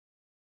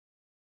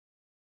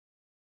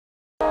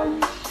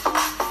Alright,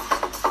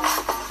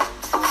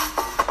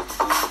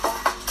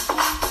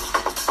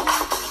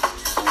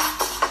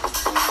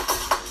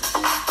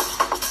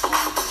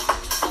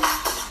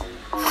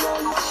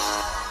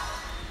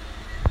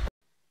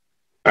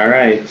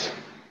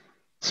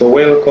 so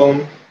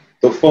welcome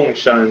to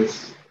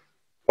Functions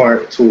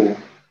Part 2.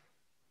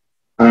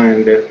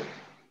 And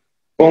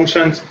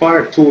Functions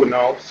Part 2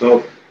 now,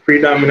 so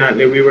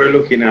predominantly we were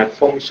looking at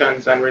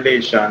functions and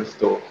relations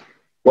to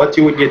what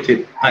you would get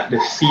it at the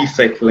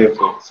CSEC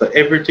level. So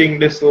everything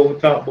this will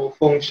talk about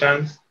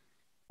functions,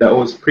 that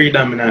was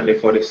predominantly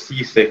for the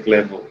CSEC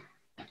level.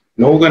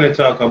 Now we're going to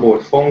talk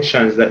about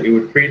functions that you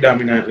would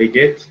predominantly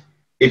get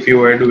if you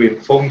were doing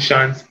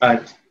functions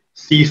at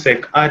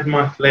CSEC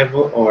ADMATH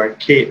level or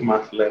CATE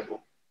Math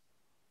level.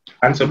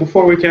 And so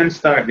before we can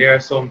start, there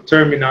are some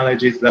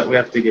terminologies that we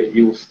have to get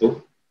used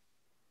to.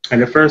 And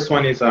the first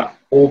one is an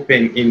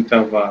open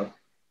interval.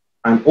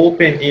 An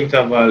open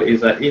interval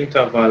is an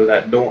interval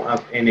that don't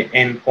have any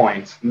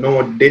endpoints,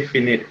 no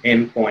definite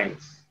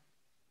endpoints.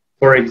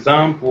 For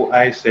example,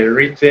 I say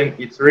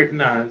it's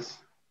written as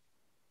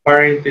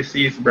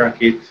parentheses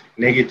bracket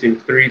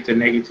 -3 to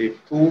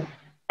 -2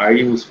 are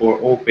used for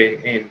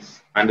open ends.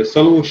 And the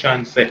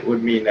solution set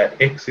would mean that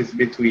x is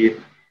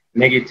between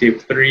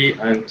 -3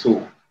 and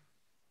 2.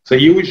 So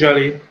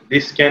usually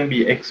this can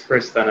be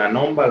expressed on a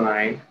number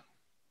line.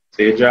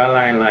 So you draw a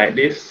line like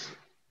this,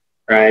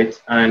 right?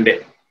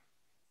 And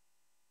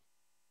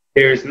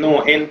there is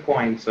no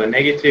endpoint, so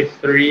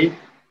 -3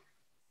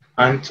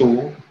 and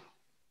 2,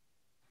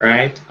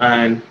 right?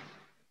 And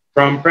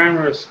from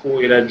primary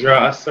school, you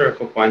draw a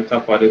circle on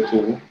top of the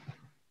 2,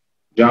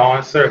 draw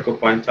a circle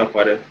on top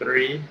of the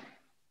 3,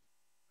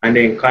 and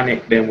then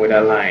connect them with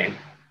a line,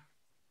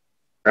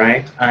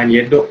 right? And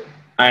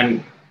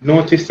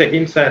notice the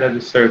inside of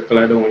the circle,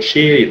 I don't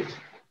shade it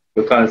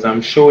because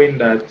I'm showing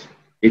that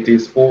it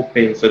is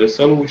open. So the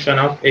solution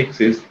of x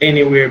is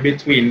anywhere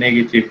between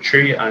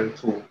 -3 and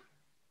 2,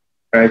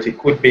 right? It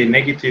could be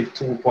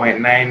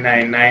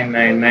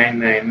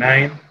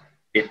 -2.9999999.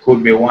 It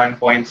could be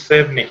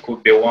 1.7. It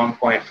could be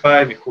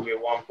 1.5. It could be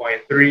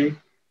 1.3.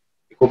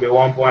 It could be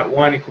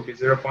 1.1. It could be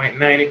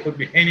 0.9. It could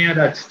be any of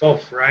that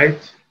stuff,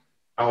 right?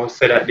 I will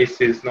say that this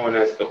is known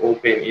as the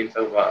open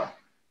interval,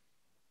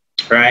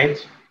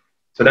 right?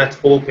 So that's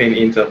open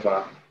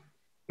interval.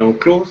 Now,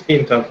 closed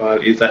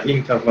interval is an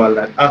interval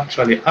that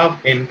actually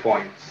have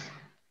endpoints.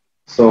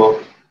 So,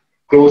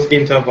 closed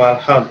interval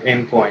have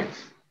endpoints.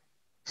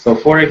 So,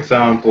 for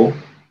example,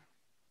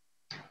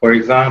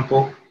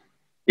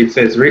 it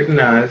says written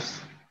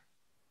as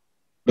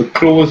the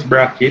closed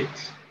bracket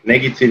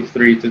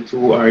 -3 to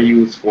 2 are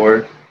used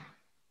for,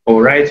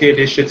 or right here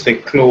they should say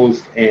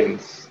closed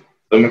ends.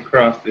 So let me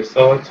cross this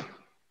out.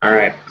 All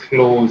right,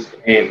 closed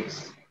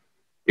ends.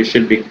 It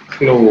should be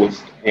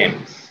closed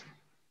ends.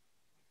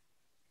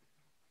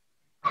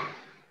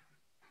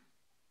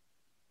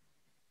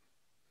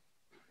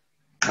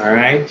 All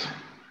right.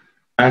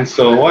 And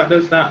so what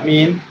does that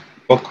mean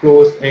for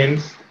closed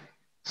ends?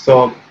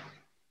 So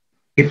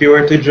if you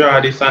were to draw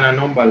this on a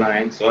number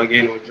line, so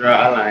again, we'll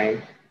draw a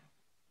line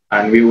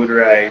and we would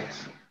write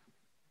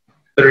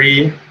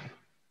 3,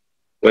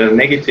 well,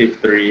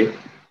 -3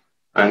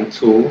 and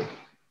 2.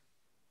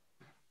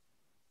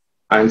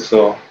 And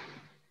so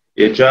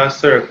you draw a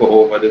circle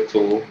over the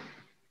 2,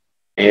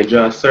 and you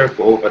draw a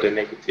circle over the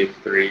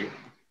 -3,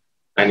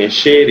 and you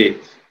shade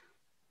it.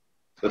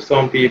 So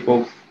some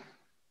people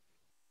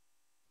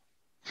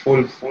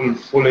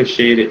fully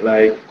shade it,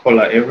 like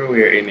color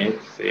everywhere in it.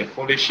 So you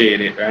fully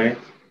shade it, right?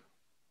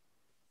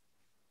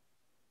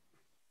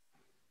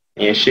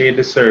 And you shade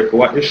the circle.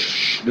 What the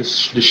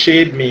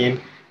shade mean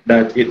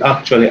that it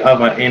actually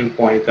have an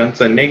endpoint, and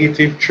so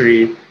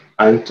 -3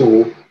 and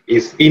 2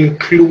 is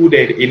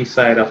included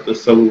inside of the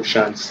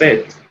solution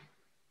set.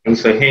 And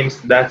so hence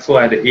that's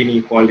why the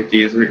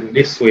inequality is written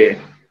this way.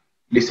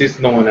 This is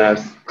known as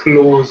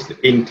closed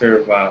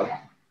interval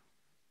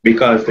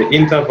because the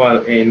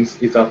interval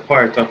ends is a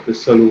part of the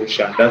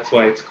solution. That's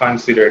why it's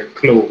considered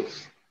closed.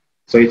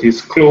 So it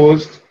is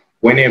closed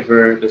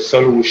whenever the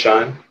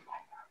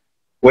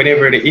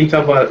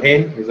interval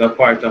end is a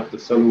part of the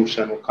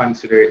solution, we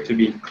consider it to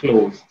be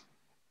closed.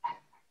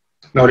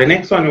 Now the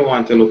next one we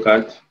want to look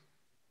at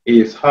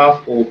is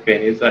half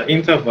open. It's an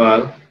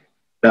interval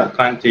that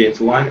contains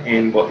one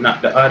end but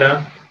not the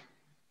other.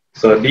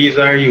 So these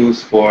are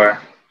used for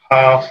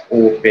half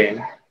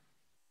open.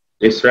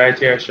 This right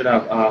here should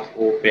have half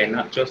open,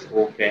 not just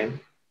open.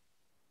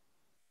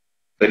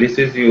 So this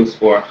is used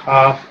for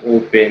half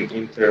open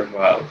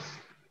intervals.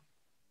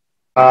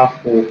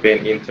 Half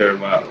open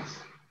intervals.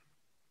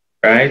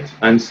 Right?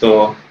 And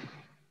so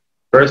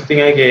first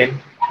thing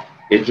again,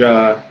 you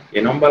draw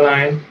your number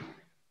line,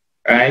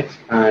 right?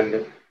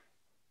 And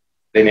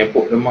then you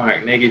put the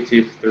mark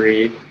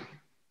 -3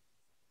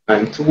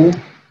 and 2.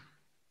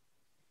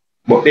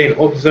 But then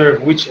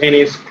observe which end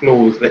is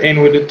closed. The end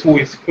with the 2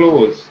 is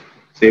closed.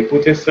 So you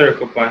put a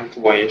circle on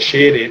 2 and you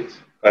shade it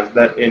because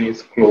that end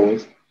is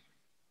closed.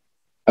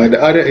 And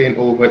the other end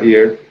over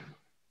here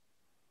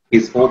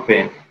is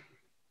open.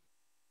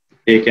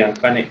 they can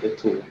connect the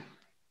two.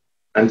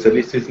 And so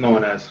this is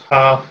known as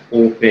half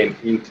open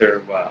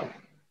interval.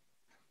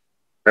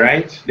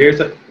 Right? There's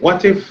a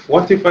what if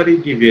I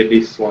did give you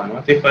this one?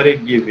 What if I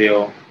did give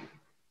you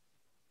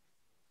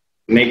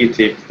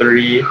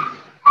 -3,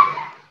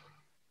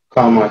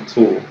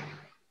 2?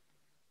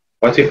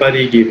 What if I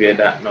did give you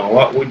that now?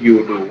 What would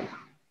you do?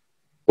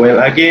 Well,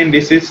 again,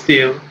 this is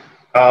still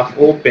half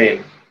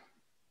open.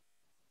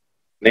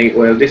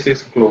 Well, this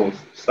is closed.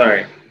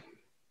 Sorry.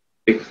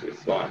 Fix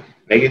this one.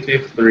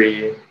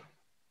 -3.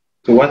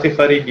 So what if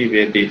I did give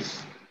you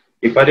this?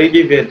 If I did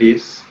give you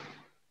this,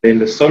 then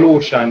the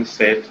solution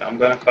set, I'm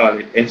going to call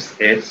it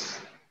SS,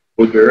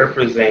 would be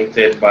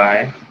represented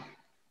by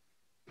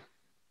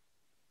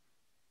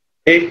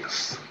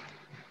X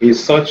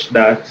is such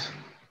that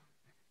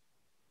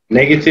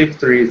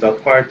 -3 is a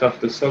part of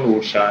the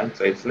solution,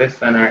 so it's less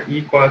than or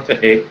equal to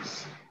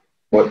X,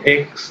 but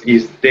X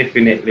is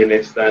definitely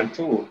less than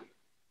 2.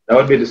 That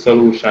would be the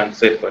solution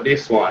set for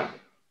this one.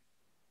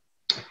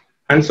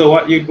 And so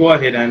what you go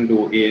ahead and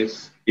do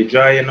is you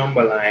draw your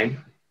number line,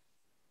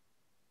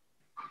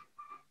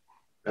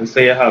 and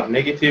say you have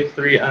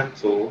 -3 and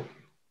 2.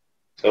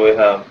 So we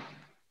have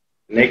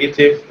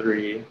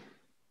 -3,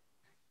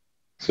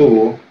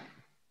 2,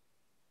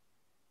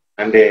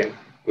 and then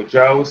we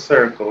draw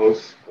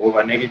circles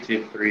over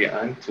 -3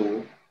 and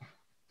 2.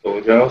 So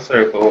we draw a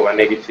circle over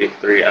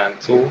 -3 and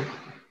 2.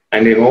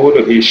 And then what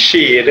we'll do is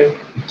shade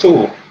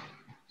 2.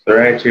 So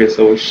right here,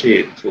 so we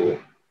shade 2.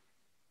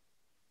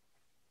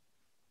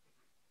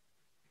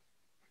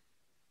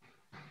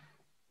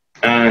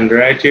 And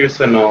right here,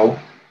 so now,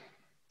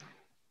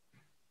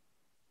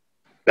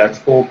 that's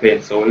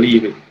open, so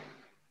leave it.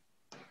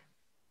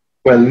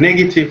 Well,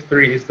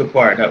 -3 is the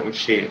part that we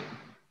shade.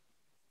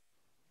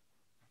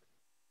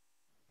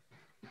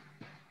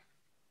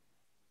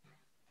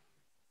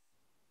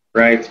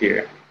 Right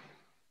here.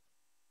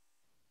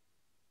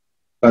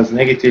 Because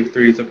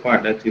 -3 is the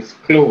part that is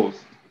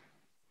closed.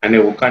 And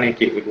then we'll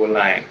connect it with one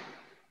line.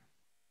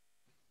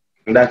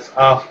 And that's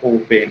half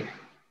open.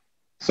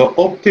 So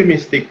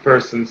optimistic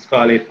persons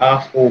call it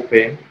half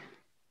open,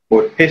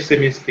 but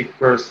pessimistic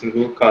persons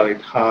will call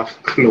it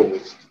half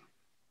closed.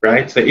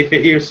 Right? So if you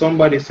hear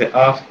somebody say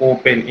half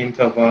open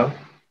interval,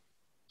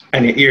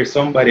 and you hear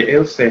somebody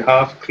else say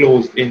half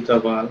closed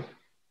interval,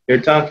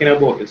 you're talking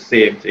about the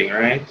same thing,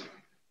 right?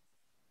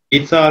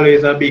 It's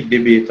always a big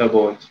debate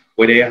about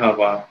whether you have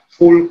a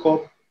full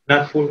cup,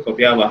 not full cup,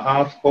 you have a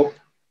half cup,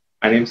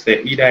 and them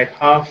say either it's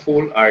half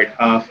full or it's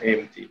half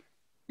empty.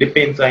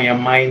 Depends on your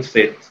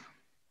mindset,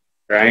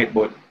 right?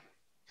 But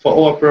for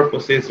our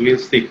purposes, we'll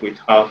stick with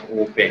half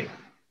open.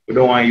 We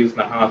don't want to use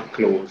the half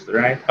closed,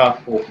 right?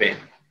 Half open.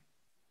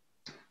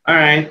 All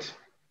right.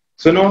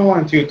 So now I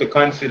want you to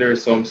consider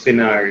some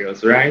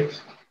scenarios, right?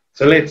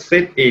 So let's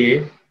set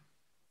A.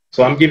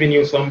 So I'm giving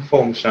you some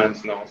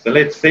functions now. So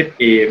let's set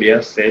A be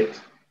a set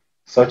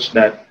such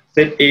that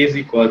set A is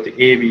equal to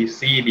A, B,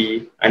 C,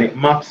 D, and it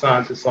maps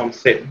onto some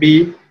set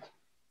B,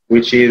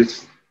 which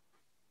is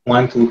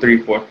 1, 2, 3,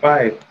 4,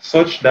 5,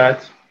 such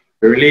that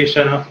the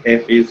relation of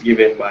F is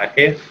given by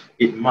F.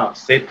 It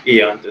maps set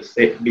A onto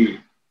set B.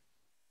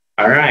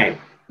 All right.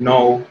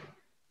 Now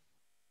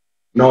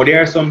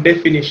there are some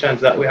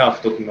definitions that we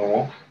have to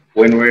know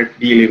when we're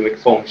dealing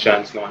with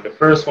functions now. The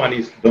first one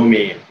is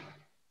domain.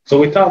 So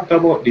we talked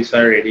about this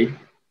already,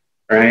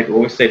 right?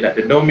 We said that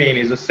the domain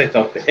is a set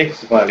of the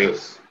X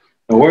values.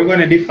 Now we're going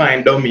to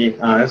define domain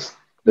as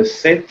the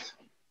set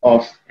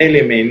of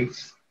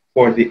elements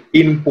for the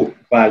input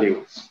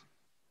values.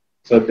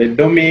 So the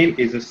domain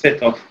is a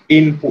set of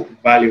input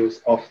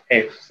values of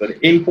F. So the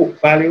input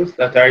values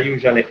that are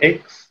usually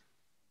X,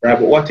 right?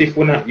 But what if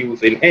we're not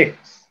using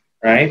X,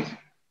 right?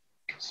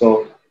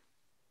 So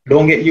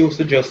don't get used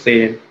to just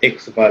saying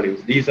X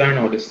values. These are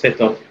now the set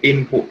of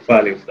input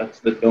values. That's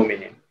the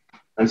domain.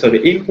 And so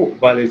the input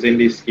values in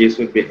this case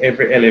would be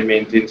every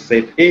element in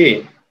set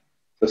A.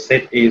 So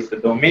set A is the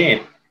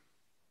domain.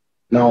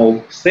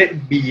 Now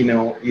set B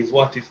now is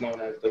what is known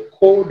as the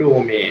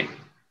codomain.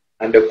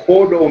 And the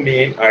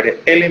codomain are the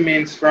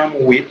elements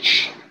from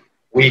which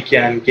we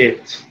can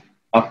get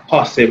a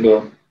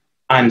possible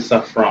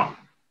answer from.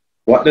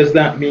 What does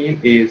that mean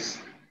is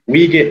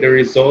we get the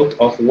result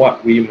of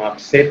what we map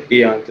set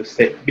A onto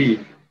set B,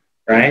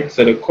 right?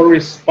 So the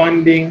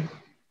corresponding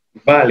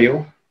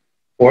value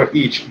for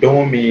each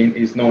domain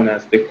is known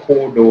as the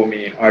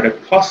codomain, or the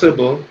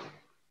possible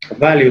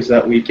values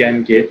that we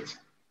can get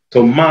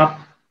to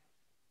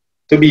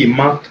be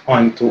mapped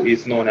onto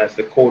is known as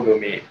the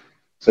codomain.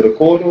 So the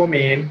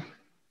codomain,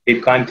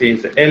 it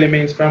contains the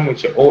elements from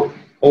which the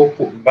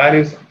output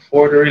values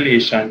for the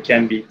relation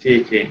can be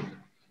taken.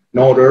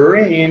 Now the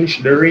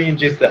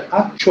range is the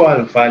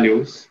actual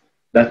values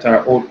that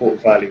are output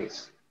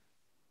values.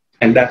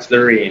 And that's the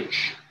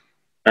range.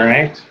 All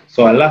right.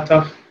 So a lot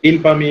of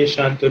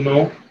information to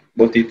know,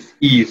 but it's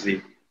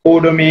easy.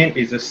 Codomain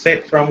is a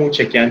set from which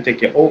you can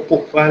take your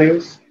output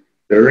values.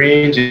 The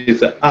range is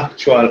the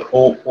actual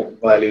output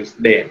values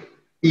then.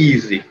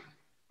 Easy.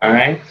 All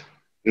right.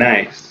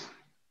 Nice.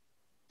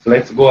 So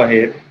let's go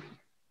ahead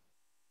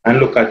and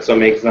look at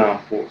some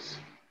examples.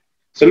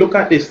 So look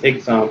at this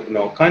example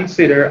now.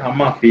 Consider a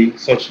mapping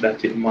such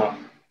that it maps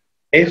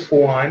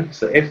f1.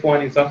 So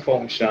f1 is a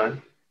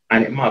function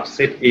and it maps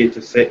set A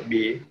to set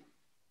B.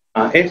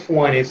 And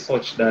f1 is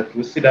such that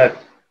we see that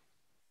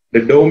the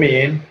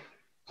domain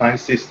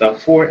consists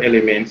of 4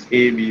 elements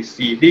A, B,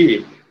 C,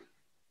 D.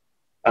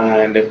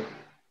 And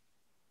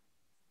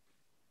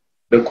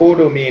the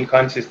codomain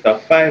consists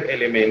of 5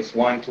 elements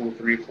 1, 2,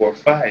 3, 4,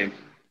 5.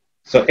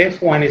 So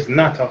f1 is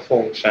not a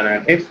function,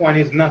 and f1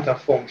 is not a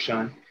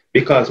function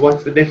because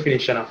what's the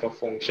definition of a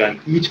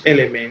function? Each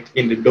element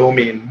in the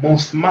domain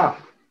must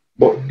map,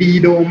 but D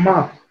don't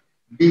map.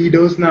 D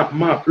does not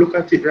map. Look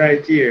at it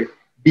right here.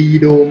 D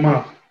don't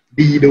map.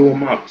 D don't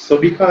map. So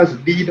because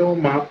D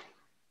don't map,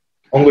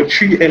 on the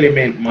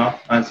 3-element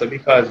map, and so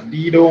because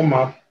D don't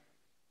map,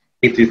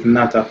 it is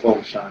not a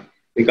function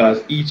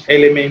because each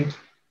element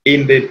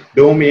in the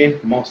domain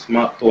must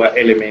map to an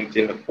element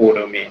in the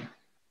codomain.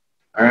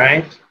 All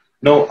right.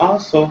 Now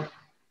also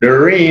the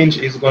range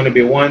is going to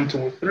be 1,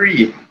 2,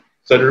 3.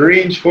 So the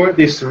range for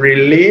this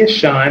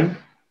relation,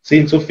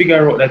 since we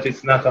figure out that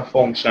it's not a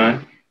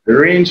function, the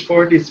range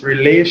for this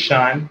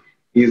relation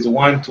is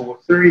 1, 2,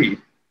 3.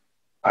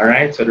 All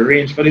right. So the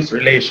range for this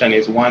relation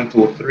is 1,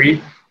 2,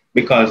 3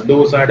 because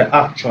those are the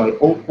actual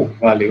output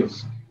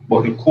values,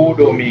 but the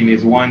codomain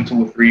is 1,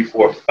 2, 3,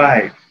 4,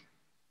 5.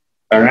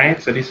 All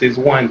right. So this is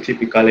one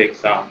typical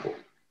example.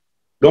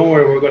 Don't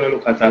worry, we're going to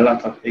look at a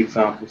lot of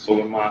examples so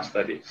we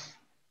master this.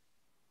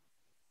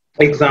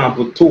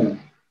 Example 2.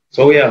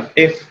 So we have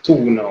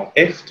F2 now.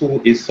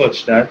 F2 is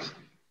such that,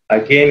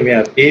 again, we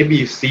have A,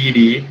 B, C,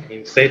 D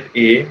in set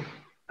A,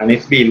 and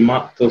it's being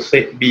mapped to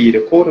set B,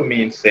 the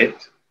codomain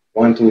set,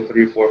 1, 2,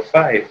 3, 4,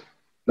 5.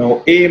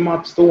 Now A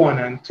maps to 1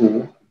 and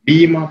 2,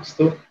 B maps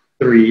to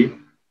 3,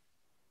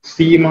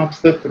 C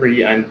maps to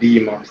 3, and D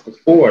maps to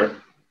 4.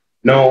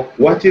 Now,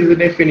 what is the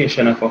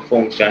definition of a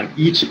function?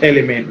 Each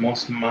element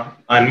must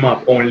map and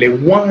map only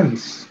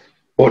once,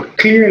 but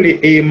clearly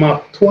A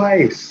mapped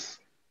twice.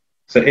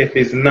 So F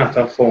is not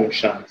a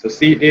function. So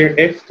see there,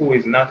 F2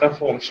 is not a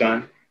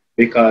function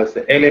because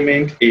the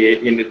element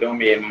A in the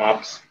domain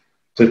maps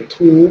to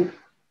 2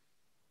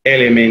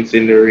 elements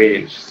in the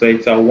range. So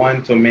it's a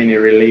one-to-many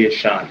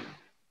relation.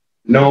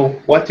 Now,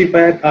 what if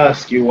I had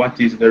asked you what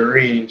is the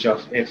range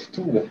of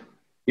F2?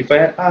 If I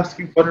had asked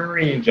you for the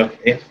range of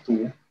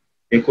F2,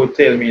 you could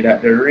tell me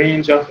that the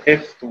range of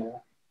F2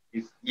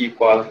 is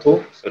equal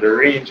to, so the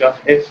range of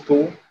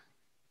F2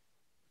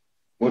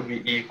 would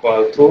be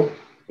equal to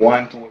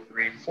 1, 2,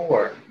 3,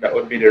 4. That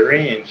would be the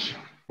range,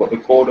 but the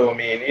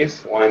codomain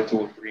is 1,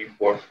 2, 3,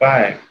 4,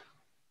 5.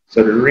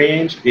 So the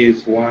range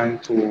is 1,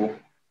 2,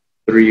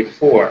 3,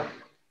 4.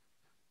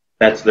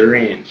 That's the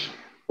range,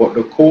 but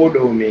the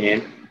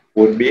codomain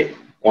would be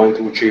 1,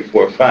 2, 3,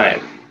 4,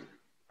 5.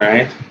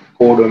 Right?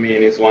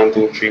 Codomain is 1,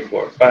 2, 3,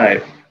 4,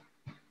 5.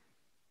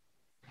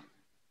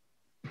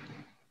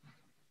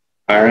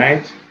 All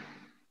right.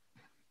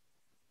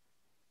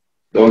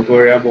 Don't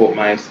worry about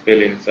my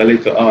spelling. It's a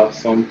little off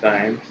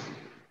sometimes.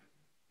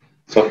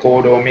 So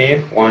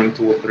codomain 1,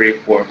 2, 3,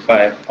 4,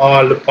 5.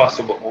 All the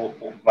possible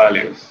output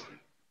values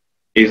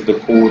is the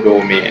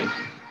codomain.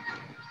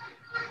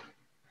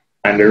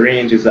 And the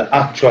range is the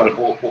actual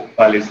output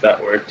values that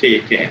we're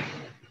taking.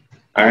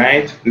 All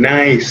right.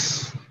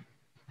 Nice.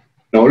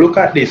 Now look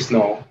at this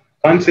now.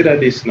 Consider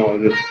this now.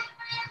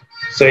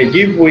 So I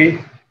give we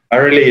a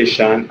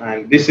relation,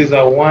 and this is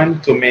a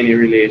one-to-many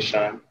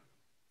relation,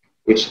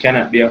 which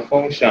cannot be a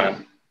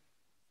function.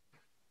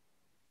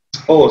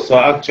 Oh, so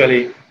I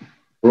actually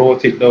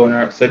wrote it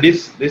down. So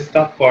this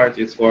top part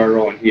is for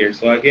around here.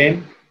 So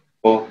again,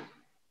 oh,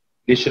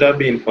 this should have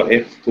been for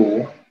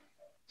F2.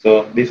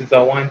 So this is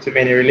a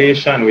one-to-many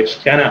relation, which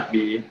cannot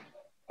be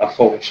a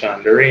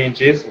function. The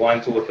range is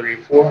 1, 2, 3,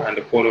 4, and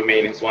the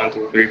codomain is 1,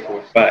 2, 3,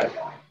 4, 5.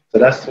 So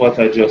that's what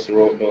I just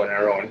wrote down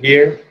around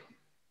here,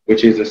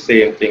 which is the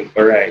same thing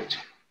for right.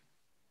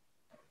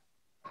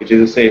 Which is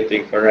the same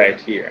thing for right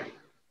here.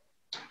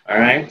 All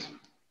right.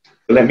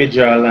 So let me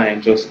draw a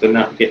line just to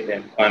not get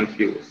them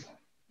confused.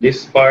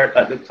 This part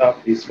at the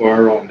top is for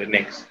around the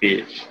next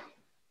page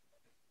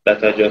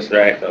that I just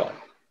write down.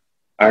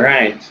 All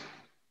right.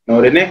 Now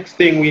the next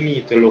thing we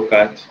need to look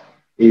at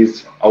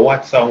is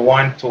what's a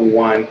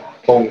one-to-one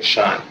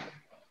function.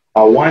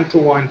 A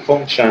one-to-one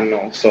function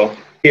now. So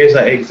here's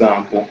an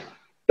example.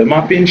 The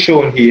mapping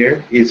shown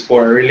here is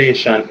for a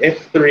relation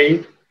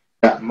F3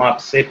 that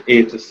maps set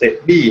A to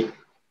set B.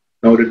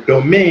 Now the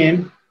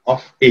domain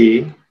of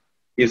A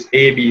is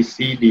A, B,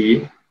 C,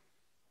 D,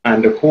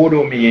 and the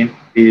codomain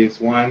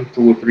is 1,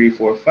 2, 3,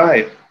 4,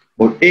 5.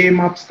 But A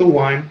maps to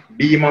 1,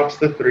 B maps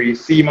to 3,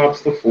 C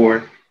maps to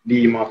 4,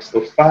 D maps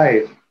to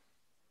 5.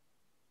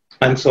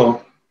 And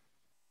so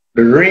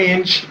the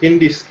range in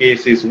this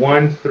case is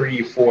 1,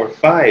 3, 4,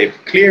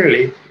 5.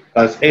 Clearly,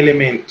 as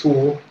element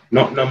 2,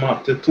 not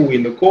map to 2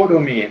 in the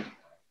codomain,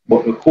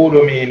 but the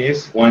codomain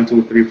is 1,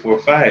 2, 3, 4,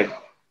 5.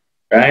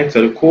 Right?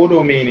 So the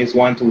codomain is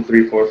 1, 2,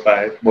 3, 4,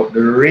 5, but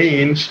the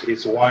range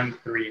is 1,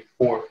 3,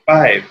 4,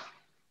 5.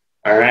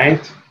 All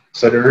right?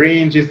 So the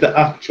range is the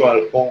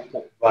actual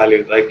output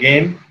values.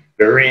 Again,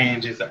 the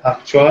range is the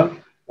actual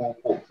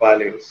output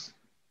values.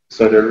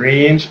 So the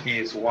range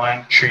is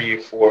 1,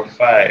 3, 4,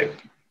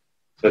 5.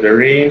 So the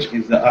range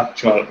is the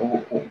actual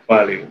output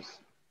values.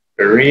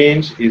 The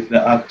range is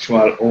the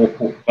actual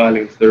output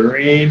values. The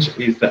range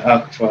is the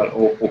actual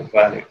output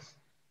values.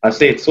 I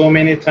say it so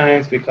many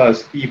times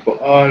because people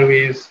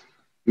always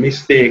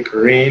mistake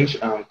range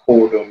and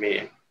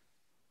codomain.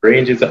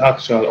 Range is the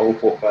actual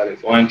output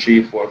values, 1,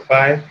 3, 4,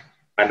 5.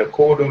 And the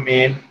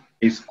codomain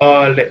is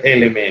all the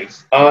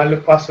elements, all the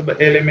possible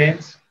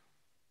elements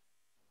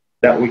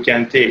that we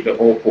can take the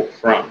output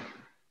from.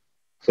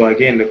 So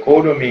again, the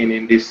codomain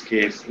in this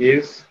case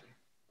is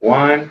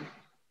 1,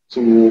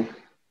 2,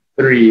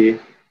 3,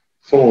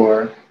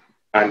 4,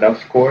 and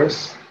of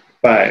course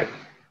 5.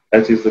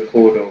 That is the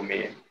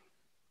codomain.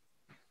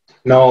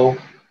 Now,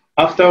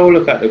 after we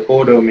look at the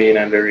codomain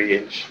and the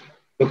range,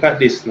 look at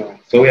this now.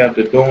 So we have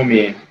the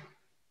domain,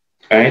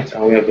 right?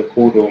 And we have the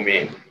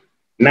codomain.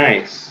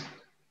 Nice.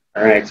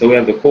 All right, so we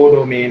have the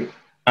codomain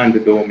and the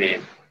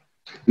domain.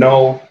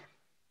 Now,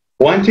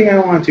 one thing I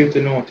want you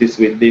to notice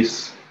with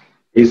this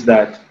is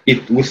that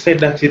we said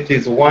that it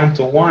is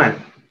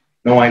one-to-one.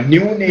 Now, a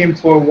new name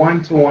for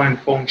one-to-one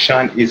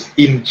function is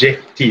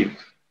injective.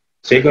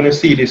 So you're going to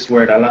see this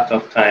word a lot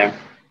of time.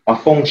 A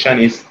function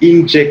is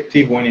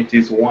injective when it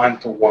is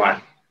one-to-one.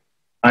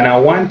 And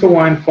a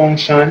one-to-one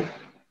function,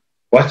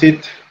 what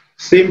it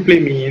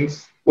simply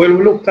means, well,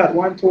 we looked at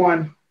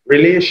one-to-one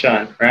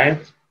relation, right?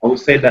 I would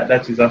say that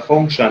that is a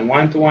function.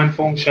 One-to-one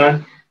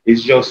function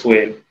is just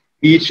when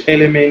each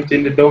element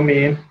in the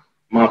domain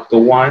map to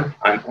one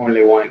and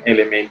only one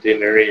element in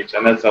the range.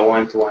 And that's a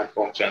one-to-one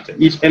function. So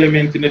each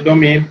element in the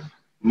domain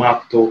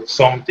map to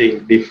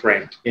something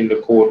different in the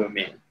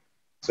codomain.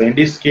 So in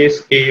this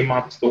case, A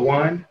maps to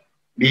 1,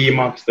 B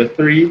maps to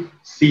 3,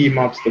 C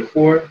maps to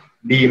 4,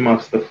 D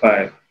maps to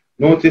 5.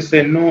 Notice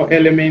that no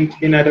element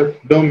in the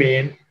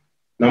domain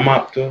none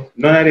of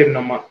them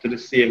no map to the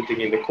same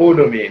thing in the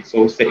codomain.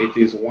 So say it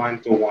is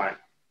one-to-one,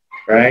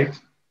 right?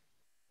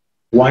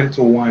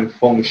 One-to-one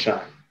function.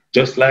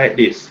 Just like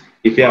this.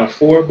 If you have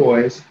 4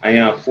 boys and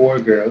you have 4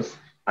 girls,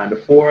 and the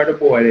 4 of the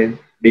boys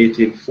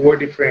dating 4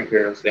 different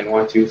girls, then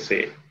what you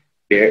say?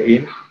 They're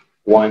in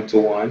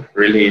one-to-one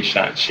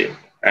relationship,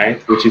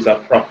 right? Which is a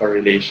proper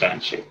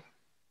relationship.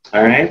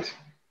 All right?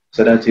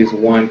 So that is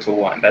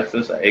one-to-one. That's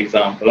just an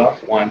example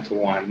of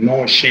one-to-one.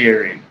 No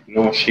sharing,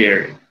 no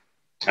sharing.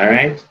 All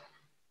right?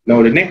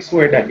 Now, the next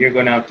word that you're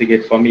going to have to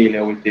get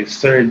familiar with is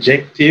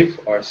surjective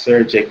or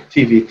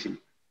surjectivity.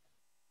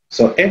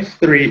 So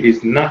F3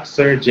 is not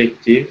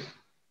surjective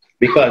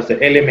because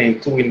the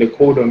element 2 in the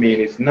codomain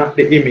is not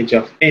the image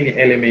of any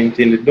element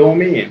in the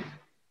domain.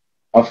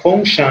 A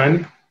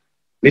function,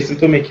 listen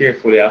to me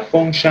carefully, a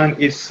function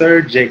is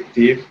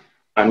surjective,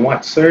 and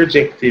what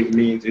surjective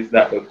means is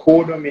that the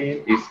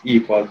codomain is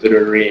equal to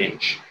the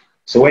range.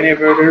 So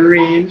whenever the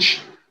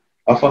range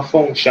of a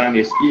function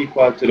is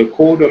equal to the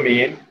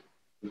codomain,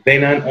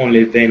 then and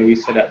only then we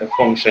say that the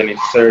function is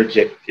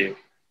surjective.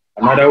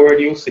 Another word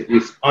you see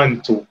is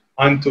onto.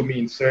 Onto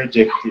means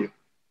surjective.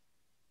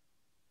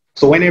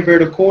 So whenever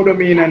the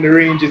codomain and the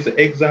range is the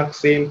exact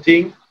same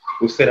thing,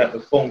 we say that the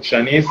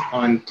function is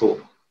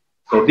onto.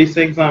 So this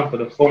example,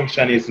 the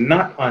function is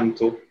not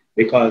onto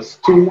because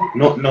 2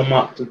 not no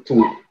map to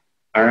 2.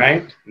 All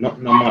right?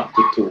 Not no map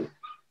to 2.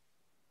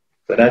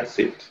 So that's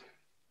it.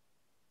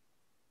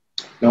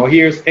 Now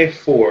here's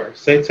F4.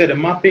 So it said the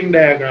mapping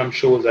diagram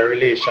shows a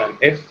relation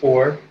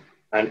F4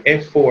 and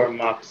F4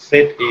 maps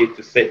set A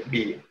to set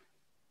B.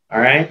 All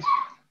right?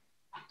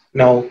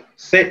 Now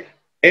set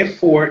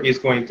F4 is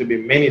going to be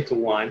many to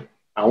 1.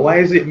 And why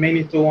is it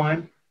many to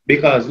 1?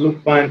 Because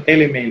look for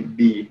element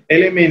B.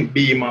 Element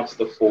B maps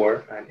to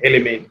 4 and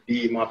element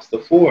B maps to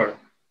 4.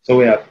 So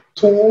we have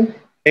 2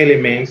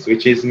 elements,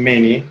 which is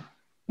many.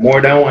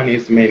 More than 1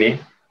 is many.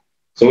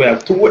 So we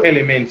have 2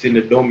 elements in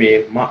the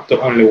domain mapped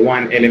to only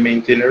 1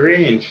 element in the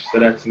range. So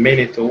that's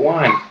many to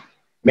 1.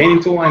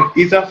 Many to 1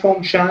 is a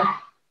function.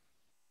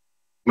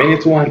 Many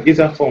to 1 is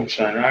a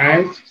function, all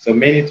right? So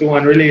many to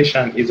 1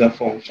 relation is a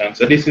function.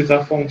 So this is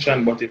a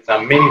function, but it's a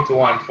many to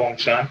 1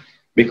 function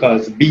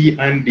because B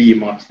and D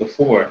maps to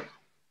 4.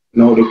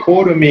 Now the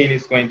codomain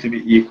is going to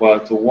be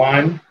equal to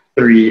 1,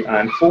 3,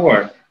 and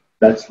 4.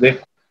 That's the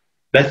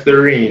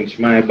range,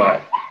 my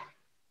bad.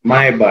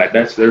 My bad,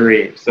 that's the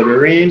range. So the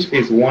range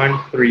is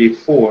 1, 3,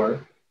 4.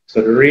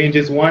 So the range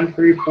is 1,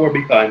 3, 4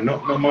 because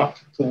not no map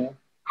to 2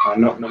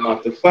 and not no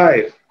map to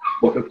 5.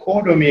 But the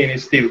codomain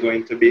is still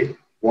going to be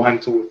 1,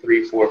 2,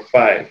 3, 4,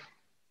 5.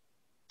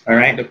 All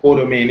right, the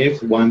codomain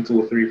is 1,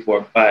 2, 3,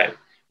 4, 5.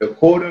 The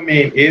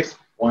codomain is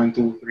 1,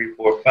 2, 3,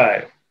 4,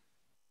 5.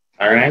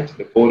 All right,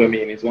 the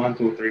codomain is 1,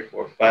 2, 3,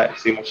 4, 5.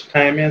 See much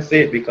time I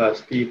say it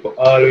because people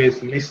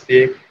always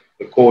mistake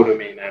the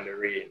codomain and the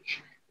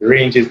range. The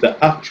range is the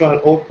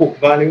actual output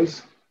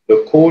values.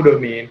 The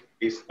codomain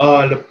is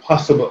all the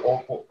possible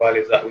output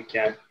values that we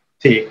can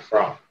take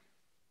from.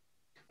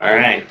 All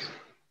right,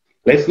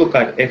 let's look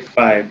at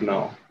F5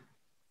 now.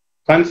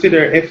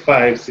 Consider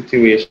F5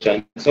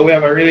 situation. So we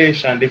have a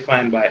relation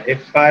defined by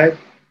F5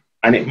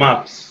 and it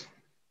maps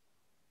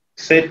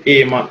set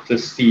A map to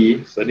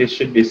C. So this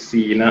should be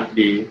C, not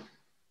D.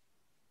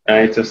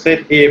 Right, so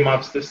set A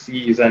maps to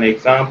C is an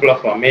example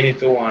of a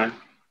many-to-one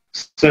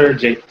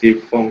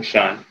surjective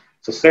function.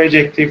 So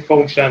surjective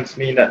functions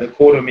mean that the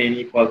codomain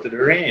equal to the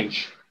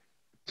range.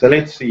 So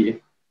let's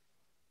see.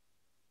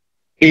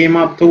 A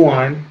map to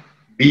 1,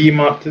 B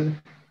map to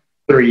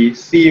 3,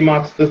 C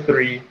maps to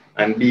 3,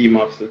 and D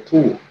maps to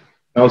 2.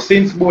 Now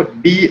since both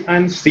B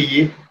and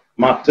C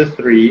map to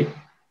 3,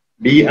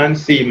 B and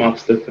C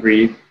maps to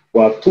 3,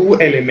 we have two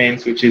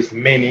elements, which is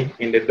many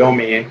in the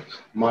domain,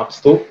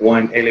 maps to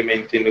one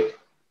element in the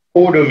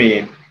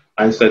codomain.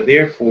 And so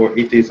therefore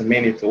it is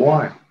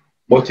many-to-one.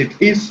 But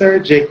it is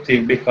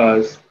surjective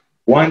because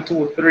 1,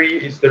 2, 3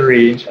 is the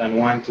range and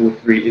 1, 2,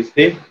 3 is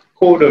the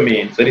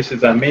codomain. So this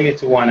is a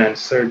many-to-one and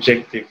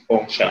surjective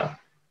function.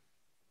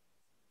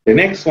 The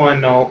next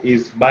one now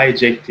is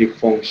bijective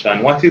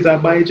function. What is a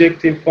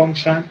bijective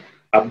function?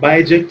 A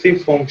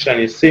bijective function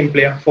is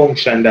simply a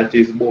function that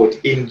is both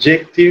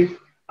injective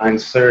and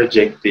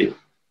surjective.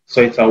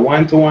 So it's a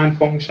one-to-one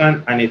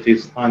function and it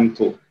is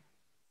onto.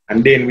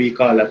 And then we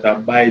call it a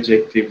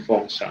bijective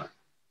function.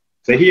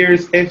 So here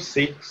is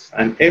F6,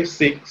 and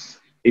F6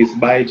 is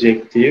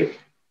bijective,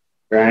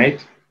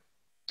 right?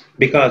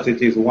 Because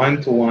it is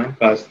one-to-one,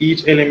 because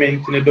each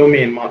element in the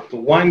domain map to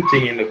one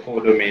thing in the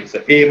codomain.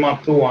 So A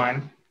map to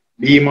 1,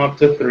 B map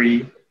to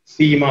 3,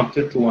 C map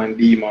to 2, and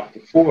D map to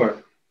 4.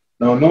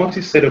 Now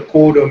notice that the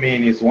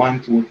codomain is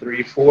 1, 2,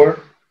 3, 4,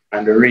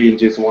 and the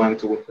range is 1,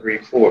 2, 3,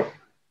 4.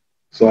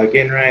 So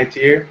again right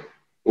here,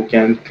 we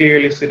can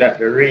clearly see that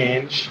the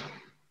range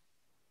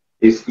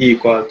is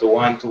equal to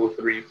 1, 2,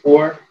 3,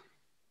 4,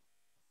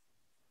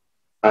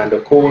 and the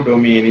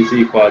codomain is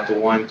equal to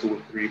 1,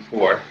 2, 3,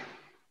 4.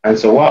 And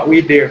so what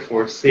we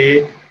therefore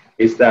say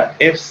is that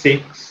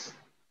F6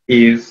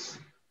 is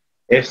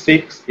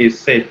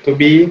said to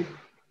be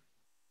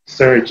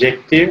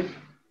surjective,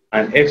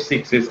 and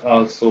F6 is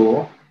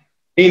also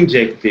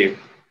injective.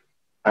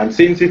 And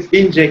since it's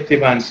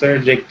injective and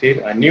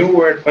surjective, a new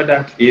word for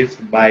that is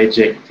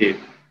bijective.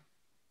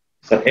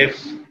 So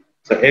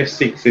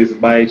F6 is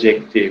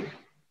bijective.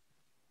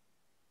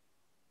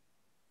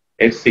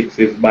 F6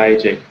 is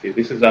bijective.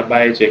 This is a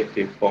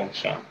bijective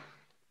function.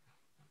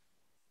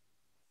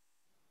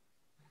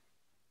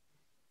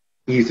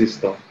 Easy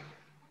stuff.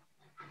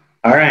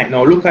 All right,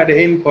 now look at the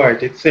end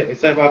part. It's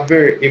a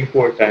very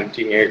important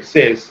thing here. It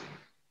says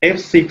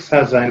F6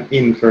 has an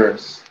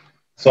inverse.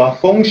 So a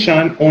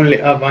function only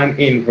have an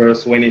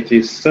inverse when it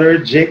is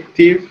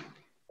surjective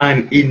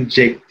and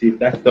injective.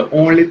 That's the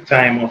only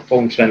time a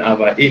function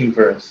have an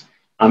inverse.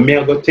 And me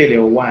I go tell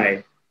you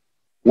why.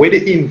 With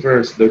the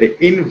inverse, though, the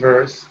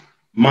inverse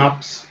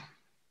maps,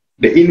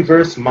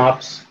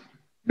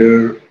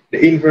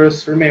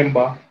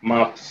 remember,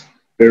 maps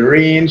the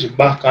range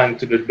back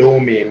onto the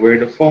domain, where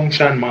the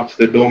function maps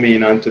the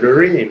domain onto the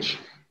range.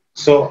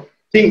 So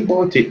think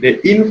about it. The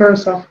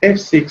inverse of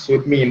F6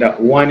 would mean that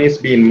 1 is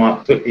being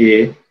mapped to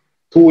A,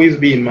 2 is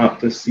being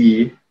mapped to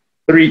C,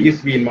 3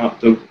 is being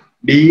mapped to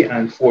B,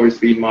 and 4 is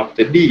being mapped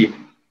to D.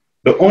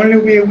 The only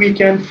way we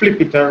can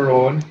flip it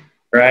around,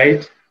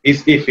 right,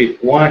 is if it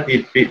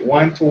fit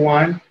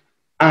one-to-one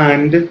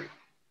and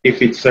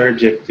if it's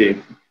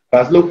surjective.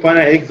 Because look on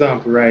an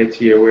example right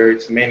here where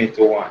it's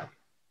many-to-one.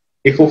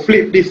 If we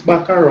flip this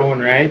back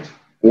around, right,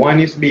 1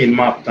 is being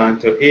mapped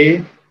onto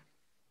A,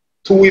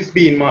 2 is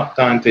being mapped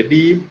onto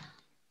D,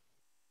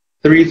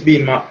 3 is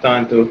being mapped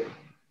onto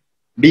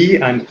B,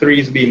 and 3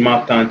 is being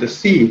mapped onto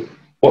C.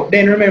 But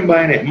then remember,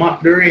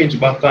 map the range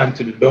back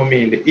onto the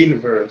domain, the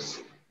inverse.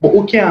 But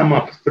we can't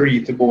map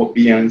 3 to both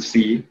B and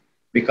C,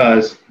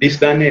 because this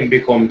then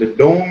become the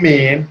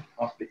domain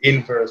of the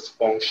inverse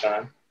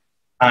function.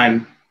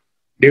 And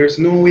there's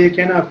no way you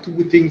can have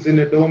two things in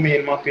the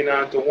domain mapping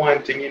onto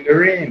one thing in the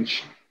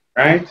range,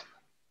 right?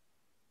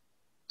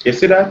 You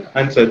see that?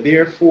 And so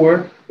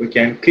therefore, we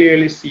can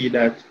clearly see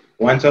that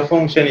once a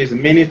function is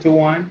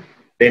many-to-one,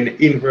 then the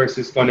inverse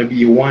is going to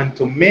be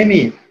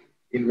one-to-many.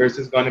 Inverse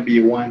is going to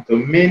be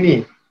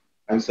one-to-many.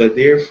 And so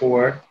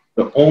therefore,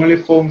 the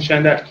only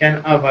function that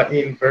can have an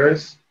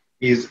inverse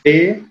is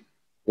a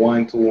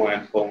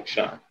one-to-one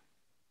function.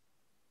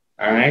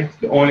 All right,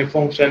 the only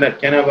function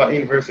that can have an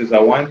inverse is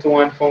a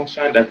one-to-one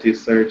function that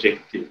is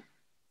surjective.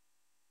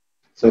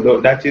 So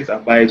that is a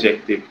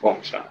bijective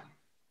function.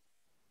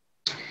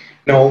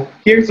 Now,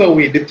 here's how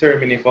we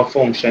determine if a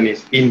function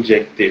is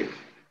injective.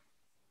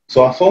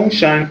 So a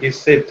function is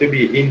said to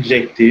be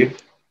injective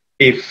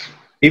if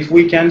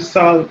we can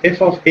solve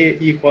f of a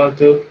equal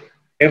to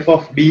f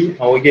of b,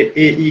 and we get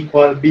a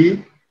equal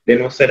b,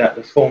 then we say that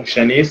the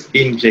function is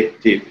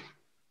injective.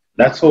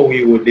 That's how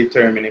we would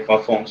determine if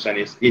a function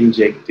is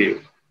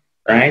injective,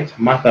 right?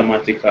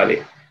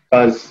 Mathematically,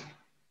 because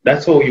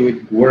that's how you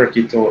would work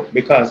it out.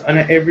 Because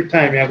every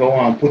time you go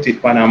and put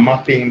it on a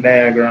mapping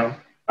diagram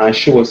and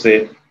show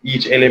say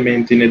each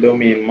element in the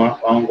domain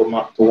map and go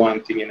map to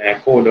one thing in a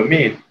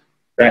codomain.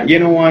 Right? You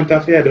don't want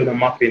to do the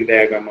mapping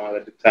diagram all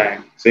of the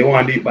time. So you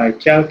want to do it by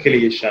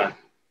calculation.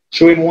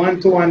 Showing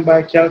one-to-one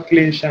by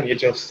calculation, you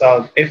just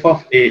solve f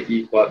of a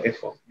equal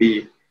f of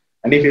b.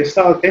 And if you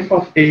solve f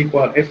of a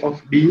equal f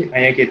of b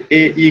and you get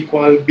a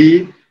equal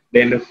b,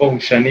 then the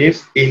function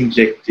is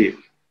injective.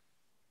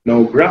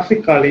 Now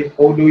graphically,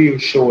 how do you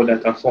show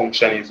that a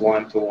function is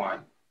one-to-one?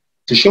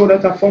 To show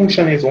that a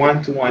function is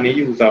one-to-one, you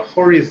use a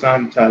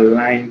horizontal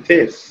line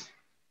test.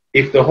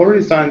 If the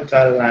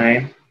horizontal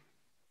line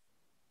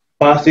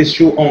passes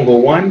through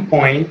only one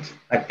point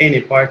at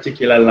any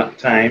particular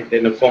time,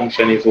 then the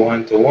function is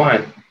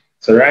one-to-one.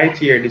 So right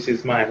here, this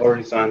is my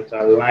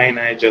horizontal line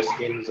I just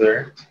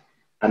insert.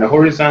 And the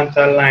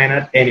horizontal line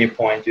at any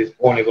point is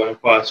only going to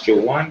pass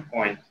through one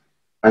point.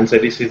 And so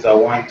this is a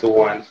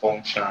one-to-one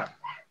function.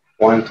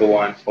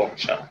 One-to-one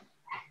function.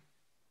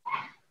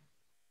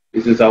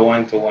 This is a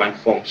one-to-one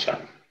function.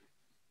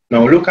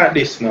 Now look at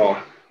this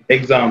now.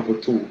 Example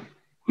 2.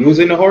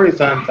 Using the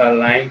horizontal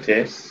line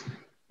test,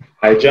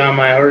 I draw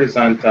my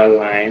horizontal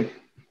line.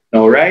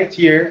 Now right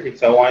here,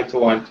 it's a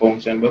one-to-one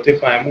function, but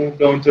if I move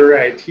down to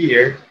right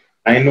here,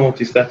 I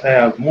notice that I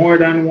have more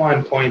than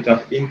one point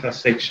of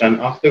intersection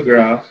of the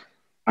graph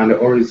and the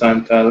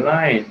horizontal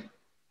line.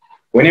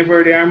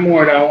 Whenever there are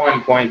more than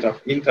one point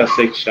of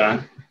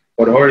intersection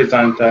for the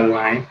horizontal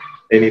line,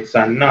 then it's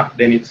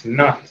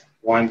not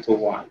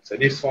one-to-one. So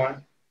this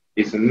one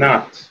is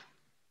not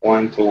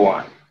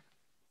one-to-one.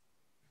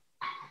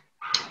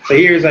 So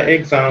here's an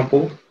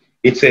example.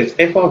 It says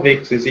f of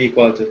x is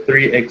equal to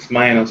 3x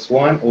minus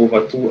 1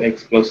 over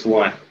 2x plus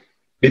 1.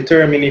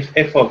 Determine if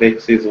f of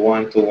x is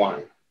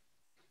one-to-one.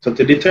 So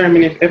to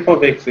determine if f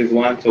of x is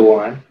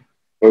one-to-one,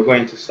 we're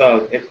going to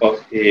solve f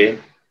of a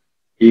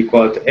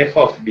equal to f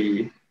of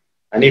b.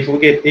 And if we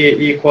get a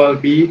equal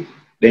b,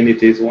 then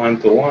it is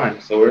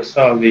one-to-one. So we're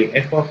solving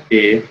f of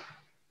a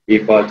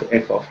equal to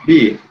f of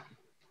b. To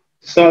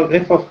solve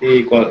f of a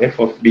equal f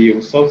of b,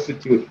 we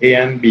substitute a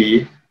and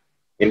b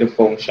in the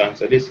function.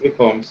 So this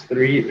becomes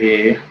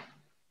 3a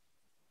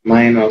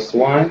minus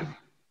 1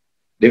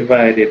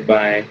 divided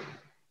by,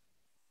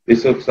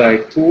 this looks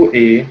like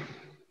 2a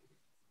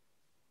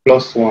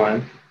plus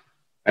 1,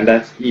 and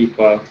that's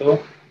equal to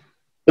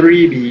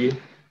 3b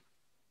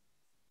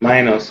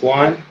minus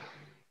 1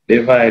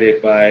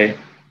 divided by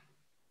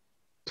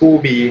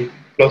 2b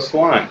plus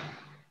 1.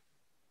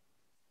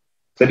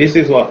 So this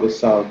is what we're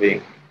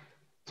solving.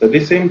 So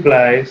this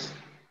implies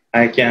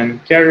I can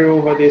carry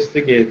over this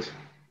to get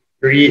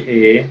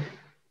 3a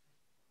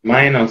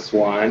minus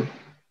 1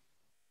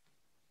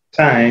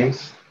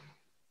 times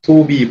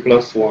 2b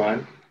plus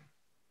 1.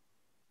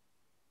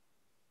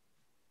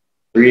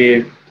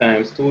 3a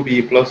times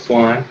 2b plus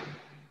 1,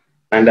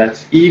 and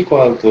that's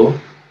equal to,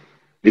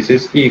 this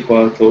is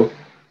equal to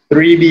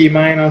 3b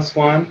minus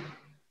 1,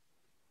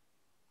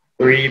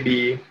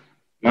 3b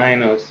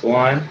minus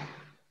 1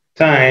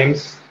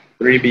 times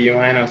 3b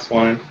minus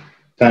 1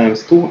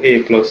 times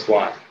 2a plus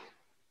 1.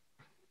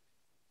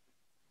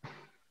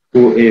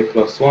 2a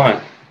plus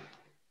 1.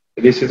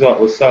 This is what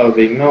we're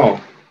solving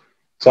now.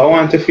 So I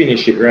want to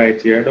finish it right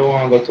here. I don't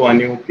want to go to a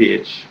new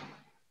page.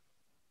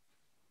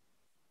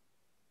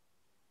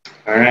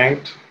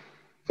 Alright.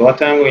 So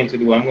what I'm going to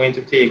do, I'm going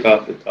to take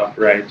off the top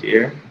right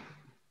here.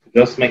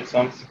 Just make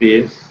some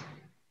space.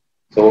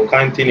 So we're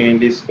continuing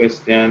this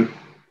question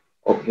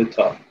up the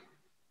top.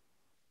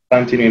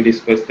 Continuing this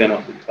question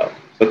up the top.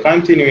 So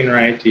continuing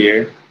right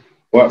here,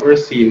 what we're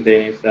seeing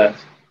then is that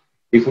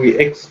if we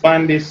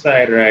expand this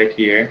side right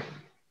here,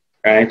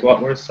 right,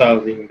 what we're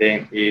solving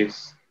then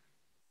is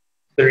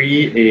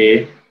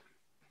 3a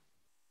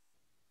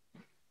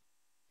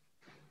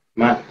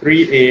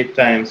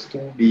times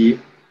 2b.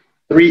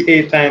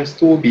 3a times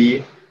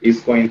 2b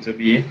is going to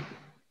be,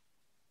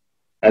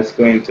 that's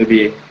going to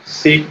be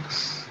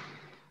 6ab.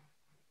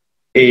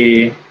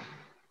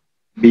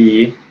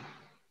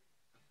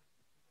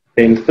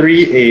 Then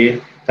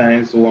 3a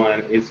times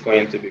 1 is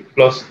going to be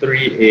plus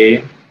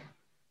 3a.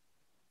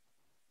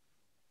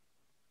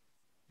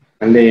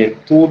 And then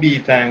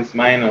 2b times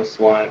minus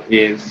 1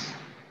 is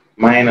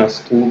minus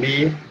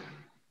 2b.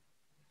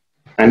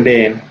 And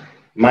then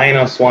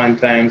minus 1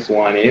 times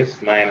 1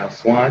 is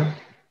minus 1.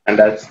 And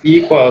that's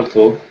equal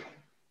to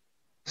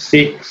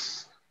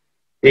 6ab.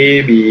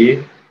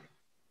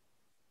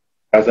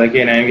 Because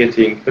again, I'm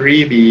getting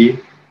 3b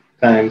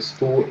times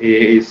 2a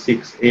is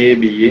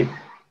 6ab.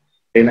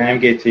 Then I'm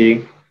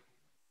getting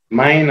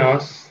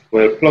minus,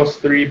 well, plus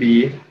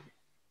 3b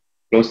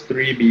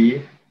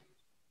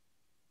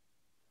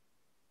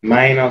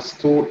minus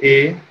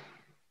 2a.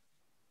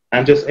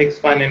 I'm just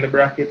expanding the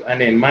bracket, and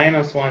then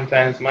minus 1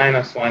 times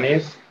minus 1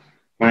 is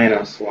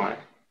minus 1.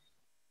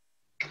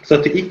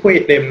 So to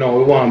equate them now,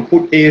 we want to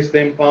put a's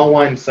them on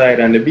one side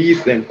and the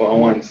b's them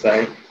on one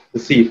side to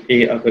see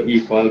if a will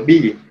equal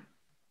b.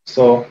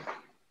 So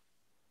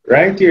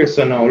right here,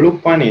 so now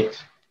look on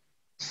it.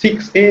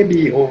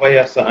 6ab over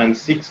here so, and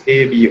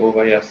 6ab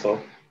over here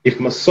so. If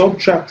I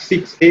subtract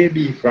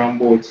 6ab from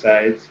both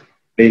sides,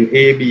 then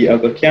ab I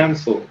go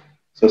cancel.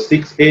 So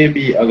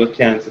 6ab I go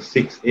cancel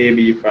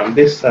 6ab from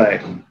this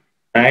side,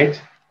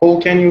 right? How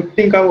can you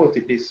think about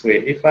it this way?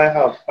 If I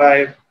have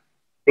 5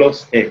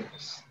 plus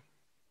x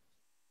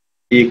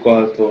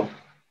equal to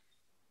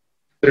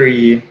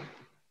 3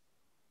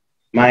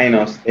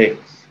 minus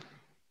x.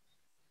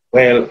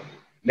 Well,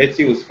 let's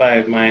use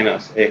 5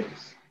 minus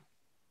x.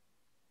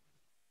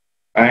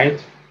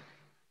 Right?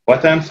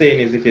 What I'm saying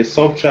is if you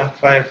subtract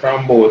 5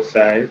 from both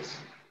sides,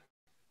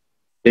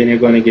 then you're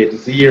going to get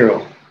 0.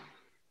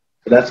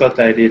 So that's what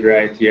I did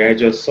right here. I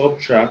just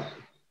subtract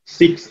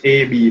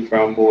 6ab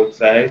from both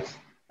sides,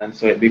 and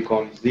so it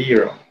becomes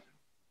 0.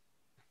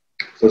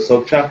 So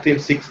subtracting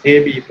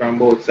 6ab from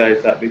both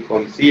sides, that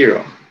becomes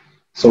 0.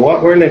 So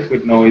what we're left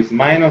with now is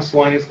minus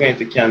 1 is going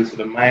to cancel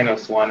the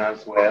minus 1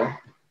 as well.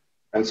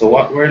 And so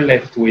what we're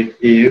left with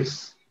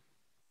is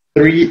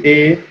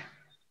 3a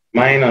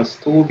minus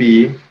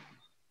 2b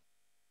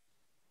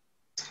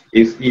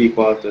is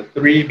equal to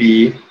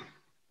 3b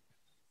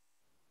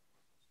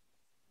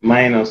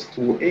minus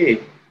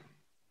 2a.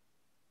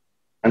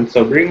 And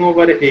so bring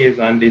over the a's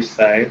on this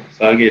side.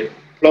 So I get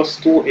plus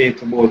 2a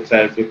to both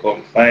sides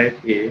become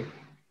 5a.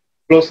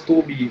 Plus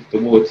 2b to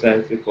both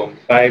sides become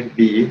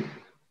 5b.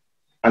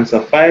 And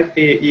so 5a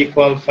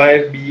equal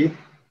 5b.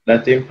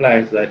 That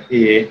implies that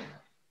a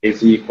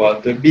is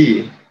equal to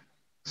b.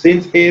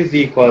 Since a is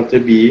equal to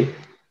b,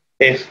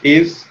 f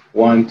is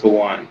 1 to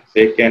 1. So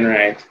you can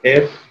write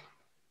f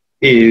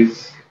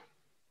is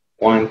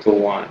 1 to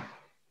 1.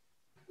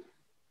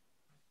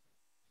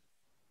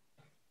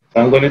 So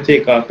I'm going to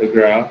take out the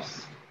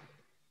graphs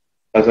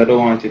because I don't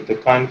want it to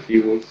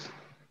confuse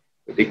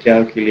with the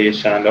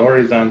calculation, the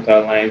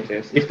horizontal line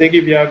test. If they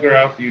give you a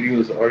graph, you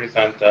use the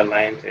horizontal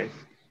line test.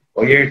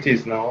 But here it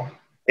is now.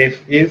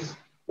 F is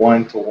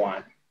 1 to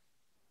 1.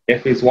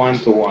 F is 1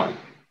 to 1.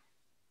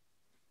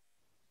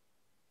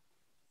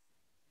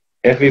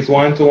 F is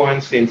 1 to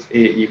 1 since A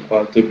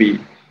equal to B.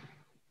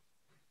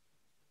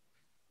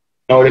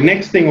 Now the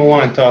next thing we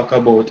want to talk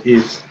about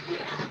is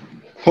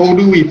how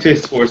do we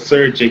test for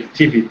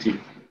surjectivity,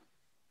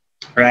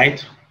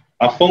 right?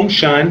 A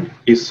function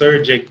is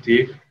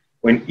surjective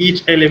when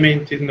each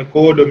element in the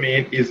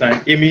codomain is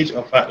an image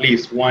of at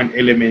least one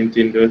element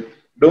in the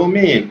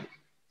domain.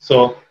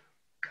 So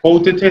how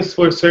to test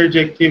for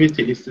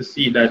surjectivity is to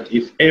see that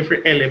if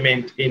every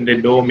element in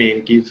the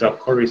domain gives a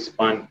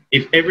correspond,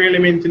 if every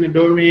element in the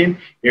domain,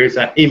 there is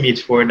an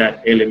image for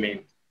that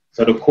element.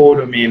 So the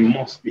codomain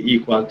must be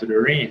equal to the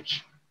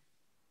range.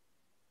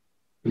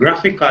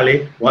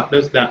 Graphically, what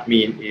does that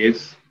mean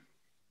is,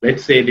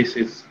 let's say this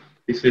is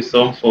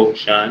some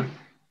function,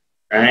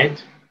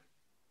 right?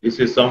 This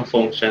is some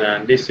function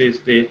and this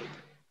is the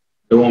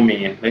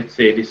domain. Let's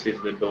say this is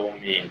the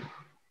domain.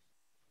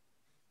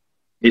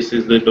 This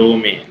is the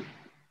domain.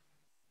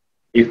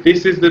 If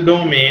this is the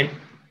domain,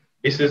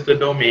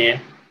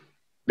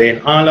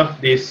 then all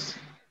of this,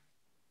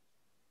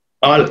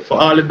 for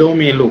all the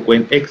domain, look,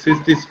 when x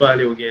is this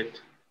value, we get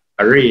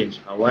a range,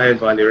 a y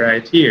value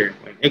right here.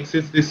 When x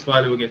is this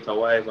value, we get a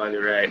y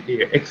value right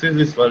there. X is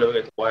this value, we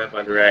get a y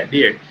value right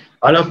there.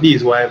 All of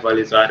these y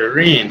values are the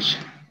range.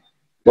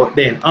 But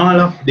then all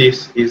of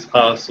this is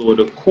also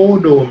the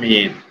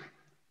codomain.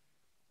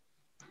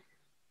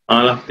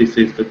 All of this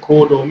is the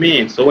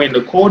codomain. So when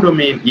the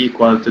codomain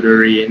equal to the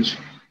range,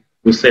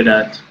 we say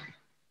that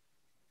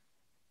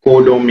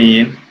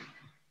codomain,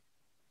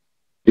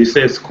 this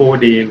says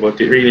codomain, but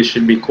it really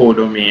should be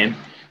codomain.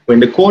 When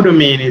the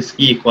codomain is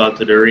equal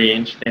to the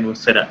range, then we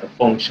say that the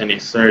function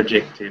is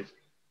surjective.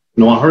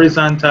 Now a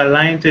horizontal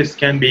line test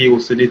can be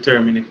used to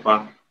determine if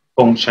a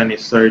function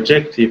is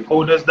surjective.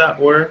 How does that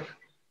work?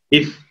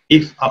 If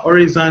a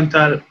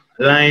horizontal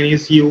line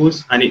is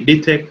used and it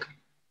detect,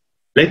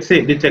 let's say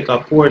it detect a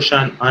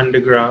portion on the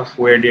graph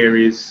where there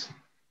is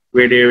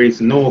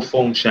no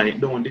function, it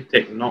don't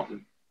detect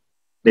nothing,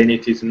 then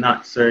it is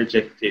not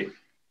surjective.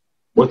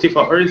 But if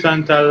a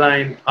horizontal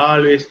line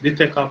always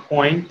detect a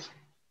point,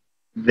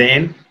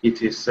 then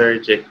it is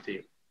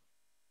surjective.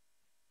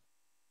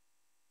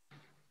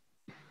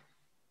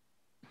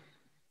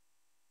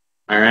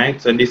 All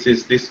right, so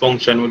this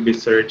function would be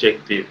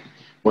surjective.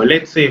 Well,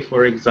 let's say,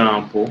 for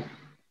example,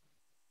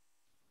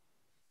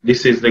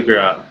 this is the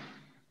graph.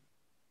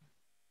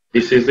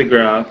 This is the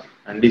graph,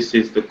 and this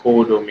is the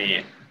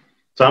codomain.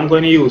 So I'm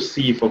going to use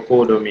C for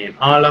codomain.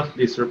 All of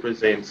this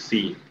represents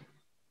C.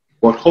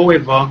 But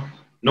however,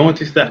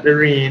 notice that the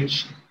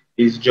range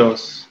is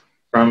just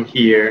from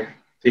here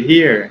to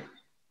here.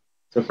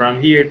 So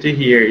from here to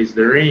here is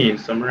the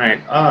range. So I'm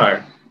write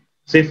R.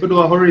 So if we do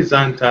a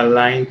horizontal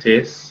line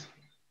test,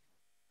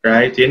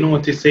 right, you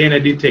notice saying I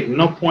detect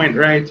no point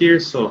right here.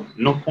 So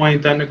no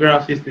point on the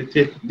graph is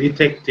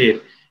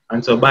detected.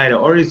 And so by the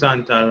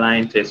horizontal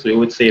line test, we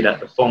would say that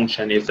the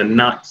function is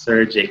not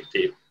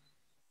surjective.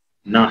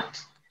 Not.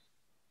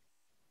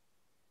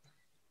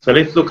 So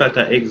let's look at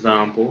an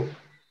example.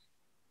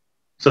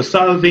 So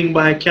solving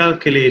by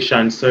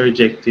calculation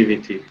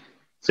surjectivity.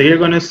 So you're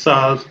going to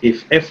solve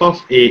if f of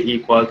a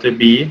equal to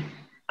b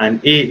and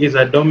a is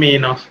a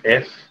domain of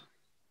f,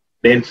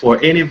 then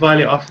for any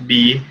value of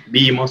b,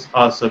 b must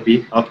also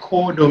be a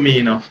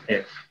codomain of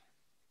f.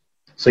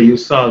 So you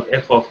solve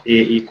f of a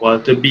equal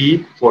to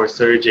b for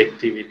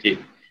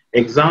surjectivity.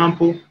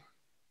 Example,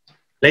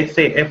 let's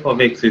say f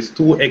of x is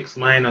 2x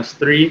minus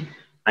 3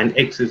 and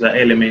x is an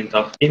element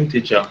of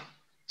integer.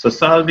 So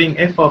solving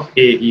f of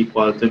a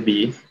equal to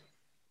b,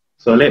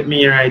 so let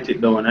me write it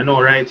down. I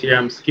know right here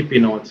I'm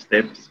skipping out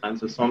steps, and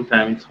so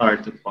sometimes it's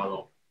hard to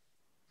follow.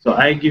 So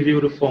I give you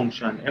the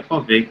function f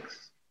of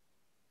x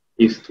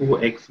is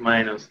 2x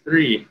minus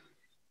 3,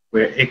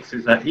 where x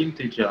is an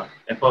integer.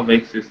 F of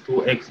x is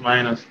 2x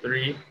minus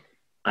 3,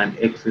 and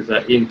x is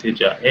an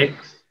integer.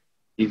 X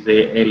is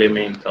an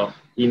element of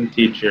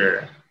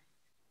integer.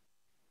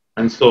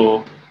 And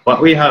so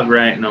what we have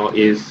right now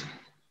is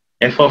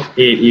f of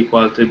a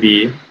equal to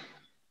b.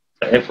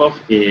 So f of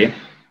a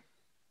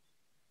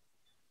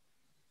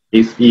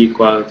is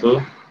equal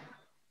to,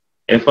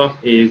 f of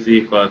a is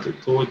equal to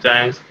 2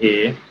 times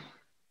a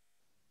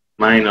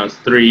minus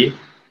 3,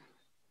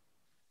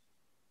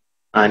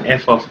 and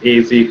f of a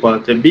is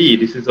equal to b.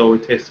 This is our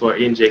test for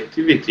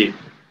injectivity.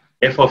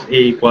 F of a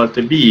equal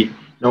to b.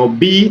 Now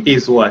b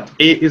is what?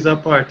 A is a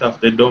part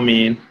of the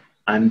domain,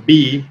 and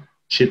b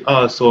should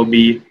also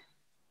be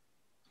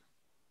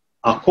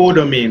a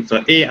codomain.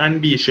 So a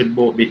and b should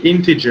both be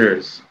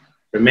integers.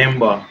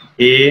 Remember,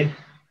 a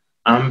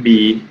and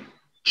b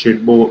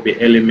should both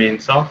be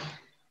elements of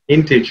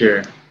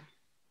integer,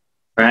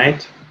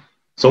 right?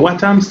 So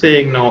what I'm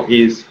saying now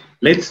is,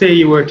 let's say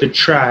you were to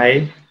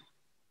try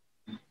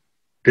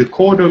the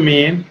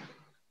codomain.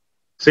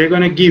 So you're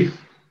going to give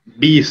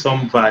b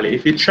some value.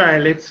 If you try,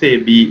 let's say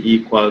b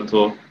equal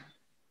to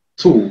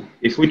 2.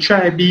 If we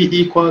try b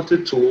equal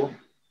to 2,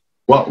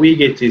 what we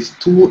get is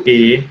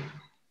 2a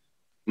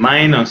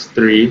minus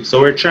 3.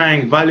 So we're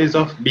trying values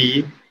of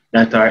b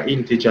that are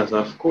integers,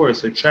 of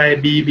course. So try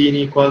b being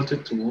equal to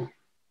 2,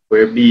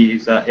 where b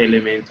is an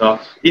element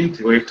of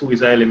integer, where 2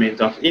 is an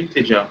element of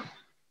integer.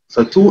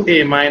 So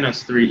 2a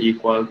minus 3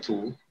 equal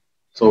 2.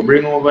 So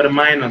bring over the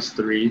minus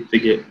 3 to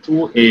get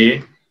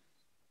 2a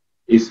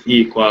is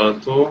equal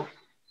to,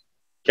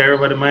 carry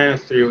over the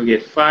minus 3, we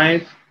get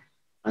 5.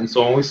 And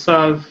so when we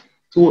solve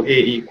 2a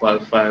equal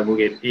 5,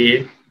 we get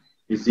a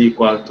is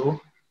equal to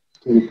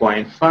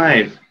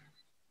 2.5.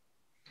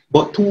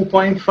 But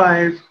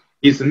 2.5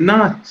 is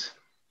not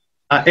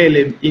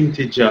an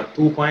integer.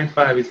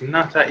 2.5 is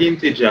not an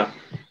integer.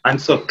 And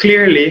so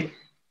clearly,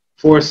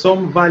 for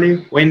some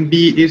value, when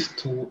b is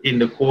 2 in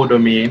the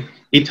codomain,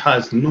 it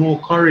has no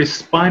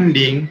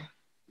corresponding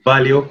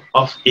value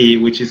of a,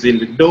 which is in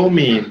the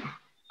domain.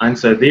 And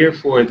so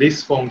therefore,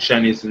 this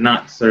function is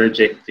not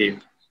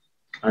surjective.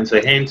 And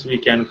so hence we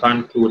can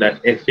conclude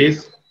that f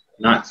is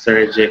not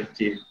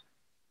surjective.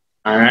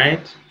 All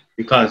right?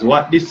 Because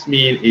what this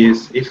means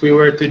is, if we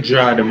were to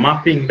draw the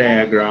mapping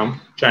diagram,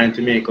 trying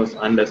to make us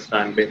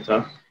understand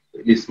better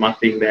this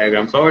mapping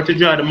diagram. So if I were to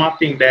draw the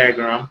mapping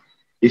diagram,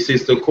 this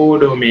is the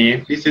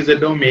codomain, this is the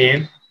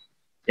domain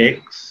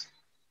x,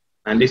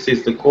 and this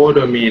is the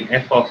codomain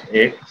f of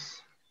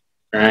x,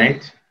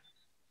 right?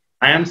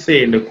 I am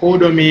saying the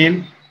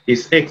codomain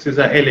is x is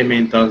an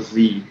element of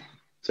z.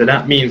 So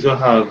that means we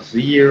have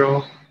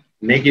 0,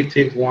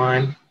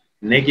 -1,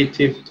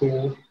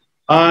 -2,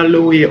 all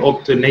the way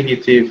up to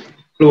negative,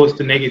 close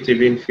to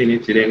negative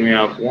infinity. Then we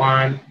have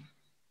 1,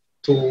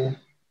 2,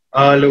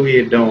 all the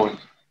way down.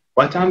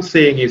 What I'm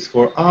saying is,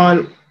 for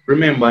all,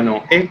 remember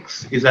now,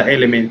 x is an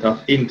element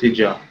of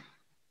integer,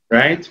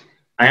 right?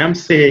 I am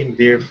saying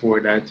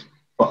therefore that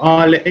for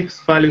all the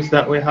x values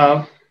that we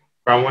have,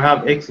 from we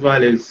have x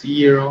values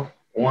 0,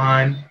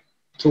 1,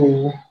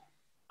 2,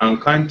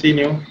 and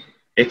continue,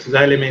 x is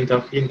an element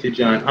of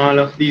integer, and all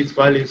of these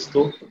values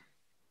too,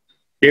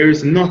 there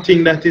is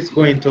nothing that is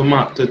going to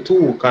map to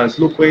 2, because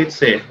look what it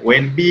says.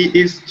 When b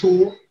is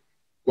 2,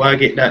 we'll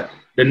get that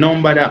the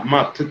number that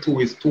mapped to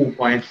 2 is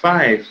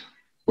 2.5.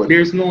 But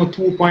there's no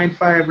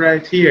 2.5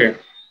 right here.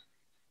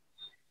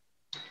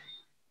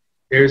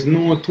 There's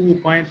no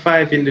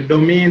 2.5 in the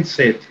domain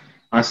set.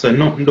 And so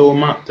nothing don't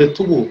map to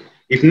 2.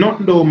 If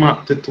nothing don't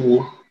map to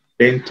 2,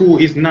 then 2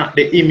 is not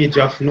the image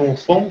of no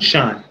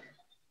function.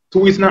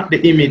 2 is not the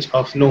image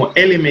of no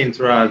element,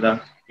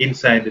 rather,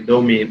 inside the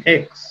domain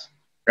x,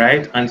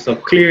 right? And so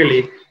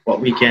clearly, what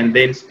we can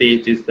then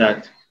state is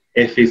that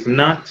f is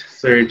not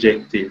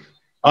surjective.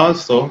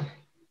 Also,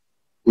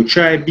 we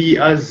try b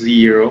as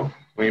 0.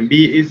 When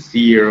b is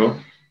 0,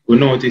 we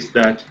notice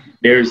that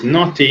there is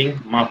nothing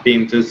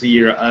mapping to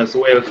 0 as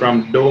well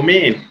from the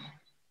domain.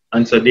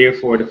 And so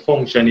therefore, the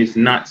function is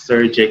not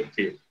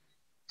surjective.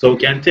 So we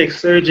can take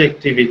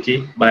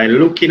surjectivity by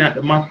looking at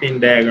the mapping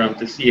diagram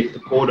to see if the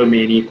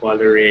codomain equal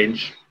the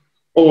range,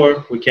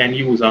 or we can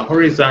use a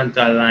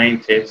horizontal line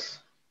test,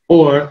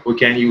 or we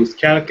can use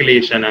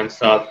calculation and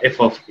solve f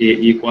of a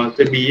equal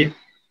to b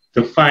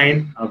to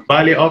find a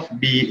value of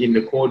b in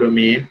the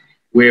codomain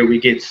where we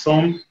get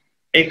some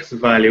x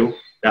value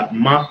that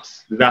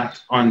maps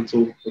that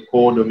onto the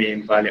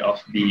codomain value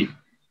of b.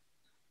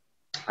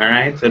 All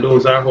right, so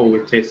those are how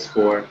we test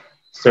for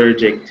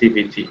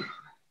surjectivity.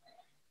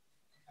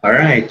 All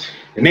right,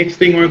 the next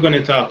thing we're going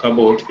to talk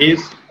about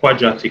is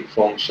quadratic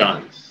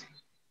functions.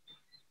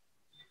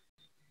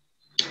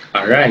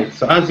 All right,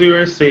 so as we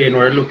were saying,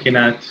 we're looking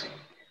at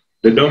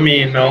the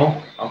domain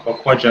now of a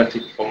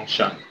quadratic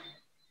function.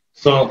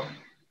 So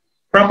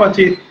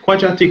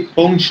quadratic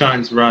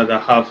functions rather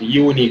have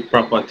unique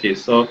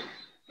properties. So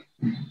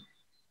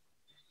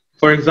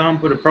for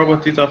example, the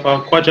properties of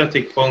a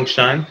quadratic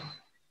function,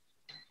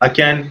 I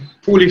can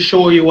fully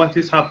show you what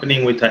is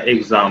happening with an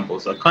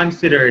example. So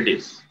consider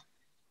this.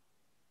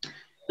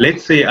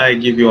 Let's say I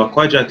give you a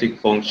quadratic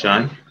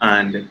function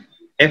and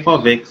f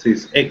of x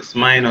is x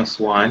minus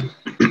 1.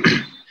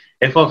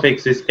 F of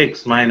x is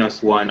x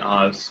minus 1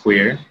 all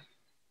square,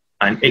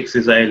 and x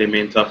is an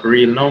element of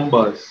real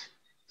numbers.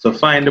 So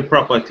find the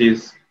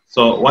properties.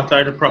 So what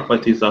are the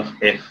properties of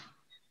f?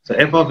 So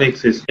f of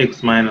x is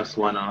x minus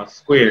 1 all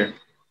square.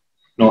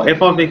 Now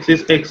f of x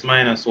is x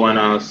minus 1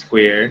 all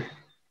square.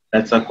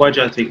 That's a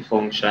quadratic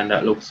function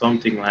that looks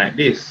something like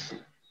this.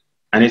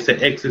 And it's a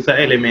x is an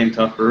element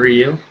of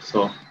real.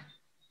 So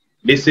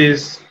this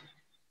is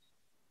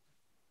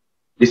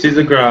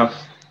a graph.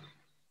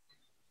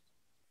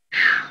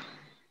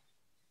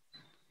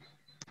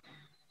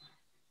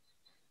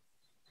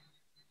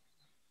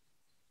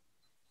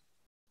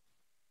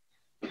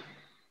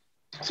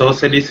 So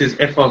say this is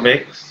f of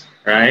x,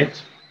 right?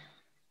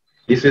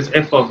 This is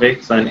f of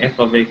x, and f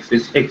of x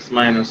is x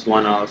minus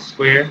 1 all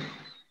square.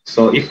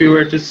 So if we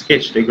were to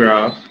sketch the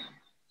graph,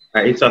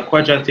 right, it's a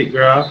quadratic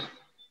graph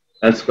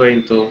that's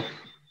going to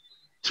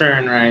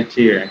turn right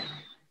here.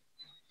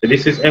 So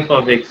this is f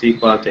of x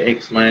equal to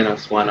x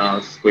minus 1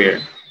 all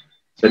square.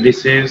 So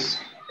this is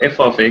f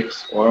of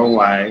x, or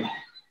y,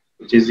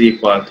 which is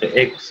equal to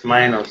x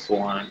minus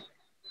 1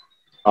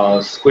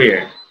 all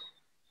square.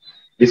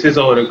 This is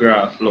how the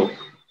graph looks,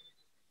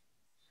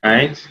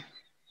 right?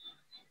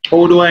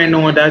 How do I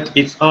know that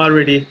it's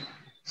already...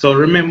 So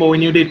remember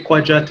when you did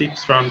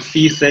quadratics from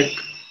CSEC,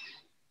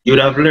 you'd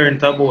have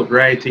learned about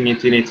writing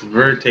it in its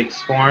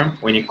vertex form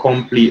when you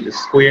complete the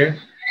square,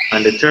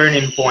 and the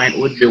turning point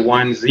would be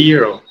 1,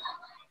 0,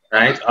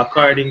 right?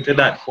 According to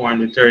that form,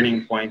 the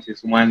turning point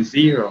is 1,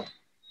 0,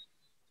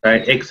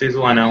 right? X is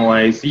 1 and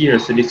y is 0,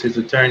 so this is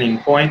the turning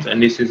point,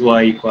 and this is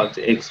y equal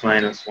to x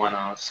minus 1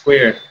 all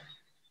square.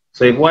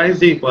 So if y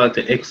is equal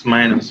to x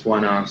minus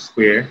 1 all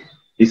square,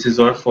 this is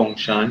our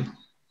function,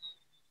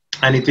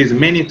 and it is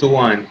many to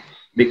 1,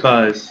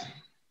 because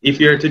if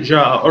you're to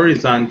draw a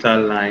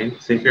horizontal line,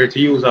 so if you're to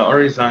use a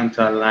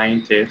horizontal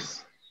line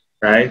test,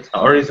 right? A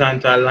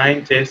horizontal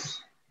line test,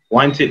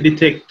 once it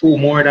detects two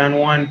more than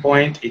 1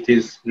 point, it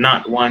is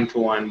not 1 to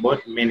 1,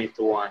 but many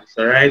to 1.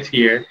 So right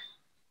here,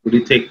 we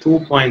detect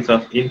 2 points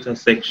of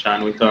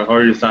intersection with our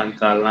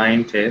horizontal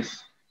line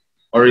test,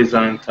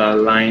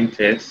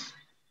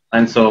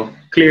 and so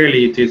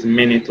clearly it is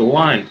many to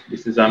 1.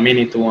 This is a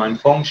many to 1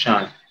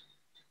 function,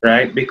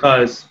 right?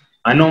 Because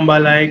a number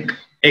like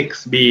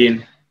x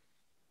being,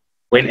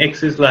 when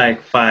x is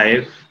like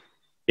 5,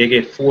 you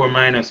get 4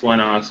 minus 1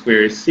 all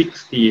square is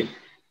 60.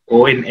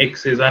 Or when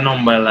x is a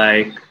number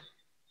like,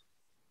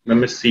 let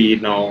me see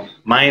now,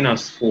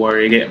 minus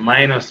 4, you get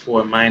minus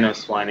 4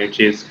 minus 1, which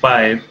is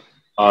 5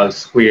 all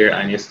square,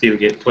 and you still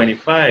get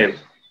 25.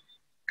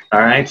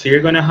 Alright, so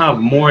you're going to have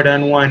more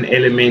than one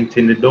element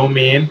in the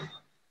domain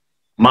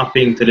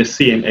mapping to the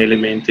same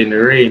element in the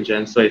range,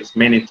 and so it's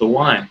many to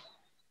 1.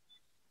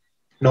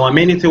 Now, a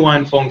many to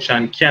 1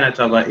 function cannot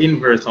have an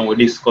inverse, and we'll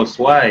discuss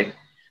why.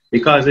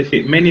 Because if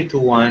it many to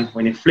 1,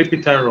 when you flip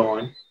it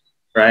around,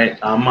 right,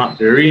 and map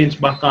the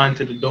range back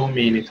onto the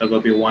domain, it's going to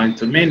be 1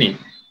 to many,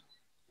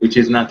 which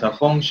is not a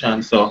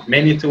function. So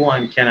many to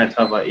 1 cannot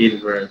have an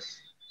inverse.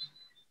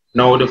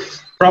 Now,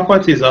 the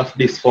properties of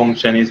this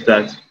function is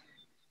that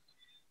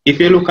if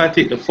you look at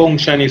it, the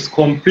function is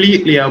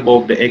completely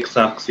above the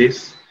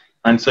x-axis,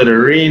 and so the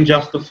range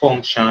of the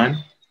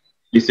function,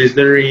 this is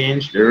the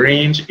range. The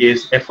range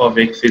is f of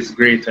x is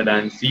greater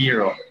than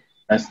 0.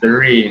 That's the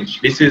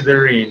range. This is the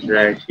range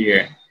right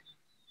here.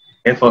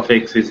 F of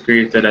x is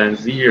greater than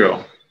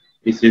 0.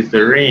 This is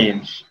the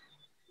range.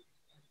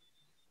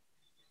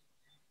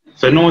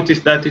 So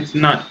notice that it's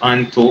not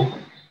onto,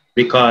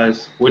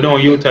 because we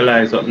don't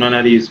utilize up none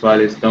of these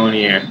values down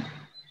here.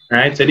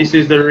 Right? So this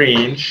is the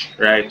range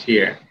right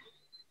here.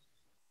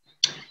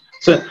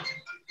 So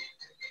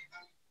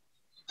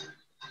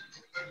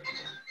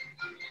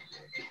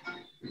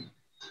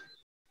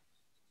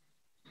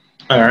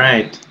all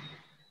right,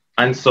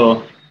 and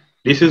so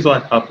this is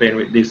what happened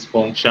with this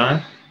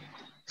function.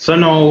 So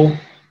now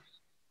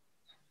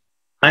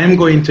I'm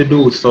going to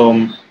do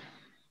some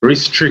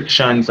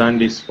restrictions on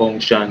these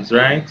functions,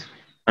 right?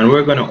 And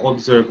we're going to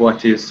observe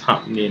what is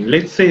happening.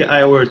 Let's say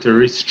I were to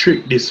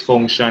restrict this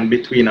function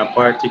between a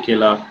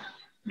particular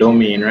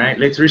domain, right?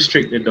 Let's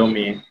restrict the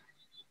domain.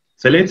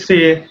 So let's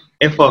say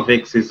f of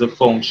x is a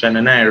function,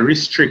 and I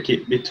restrict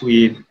it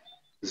between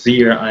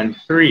 0 and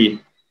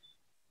 3.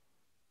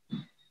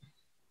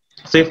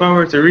 So if I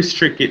were to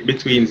restrict it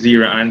between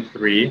 0 and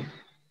 3,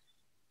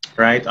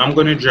 right, I'm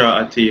going to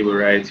draw a table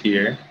right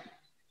here.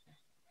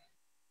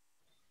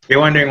 If you're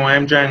wondering why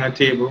I'm drawing a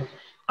table,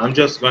 I'm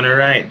just going to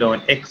write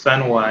down x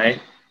and y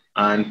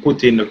and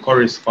put in the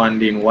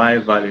corresponding y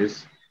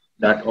values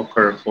that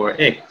occur for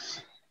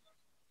x.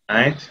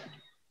 right?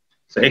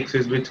 So x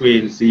is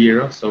between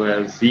 0, so we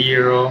have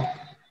 0,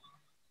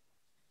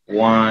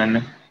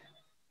 1,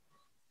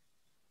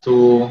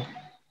 2,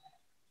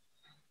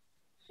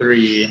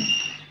 3,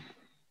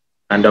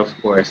 and of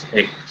course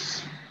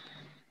x,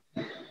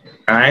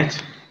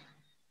 right?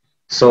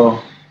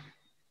 So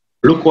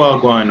look what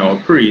we're going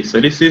now, pre.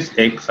 So this is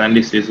x and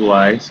this is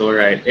y, so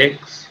write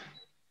x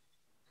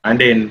and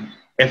then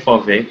f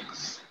of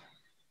x.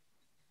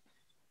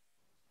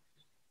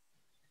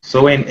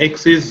 So when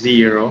x is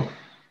 0,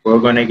 we're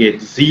going to get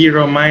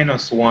 0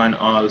 minus 1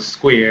 all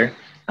square,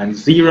 and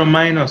 0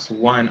 minus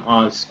 1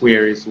 all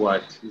square is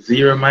what?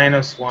 0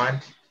 minus 1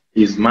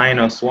 is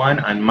minus 1,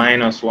 and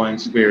minus 1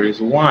 square is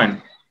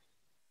 1.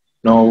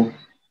 Now,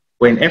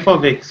 when f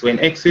of x, when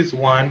x is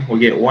 1, we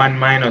get 1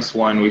 minus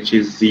 1, which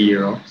is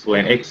 0. So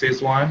when x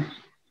is 1,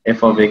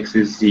 f of x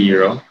is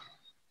 0.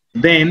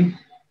 Then,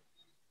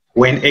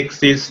 when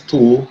x is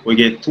 2, we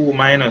get 2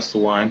 minus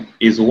 1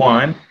 is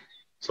 1.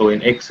 So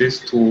when x is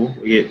 2,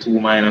 we get 2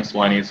 minus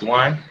 1 is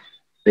 1.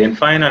 Then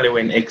finally,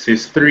 when x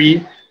is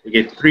 3, we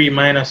get 3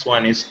 minus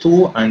 1 is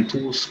 2, and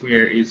 2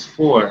 square is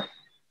 4.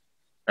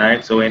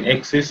 Right? So when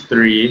x is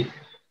 3,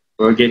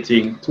 we're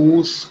getting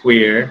 2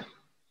 square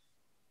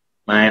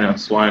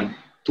minus 1.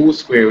 2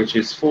 square, which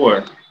is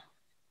 4.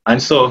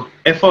 And so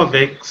f of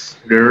x,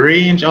 the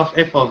range of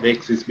f of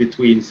x is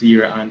between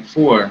 0 and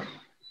 4.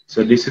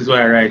 So this is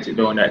why I write it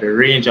down, that the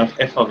range of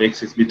f of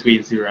x is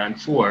between 0 and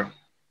 4.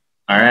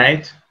 All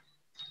right?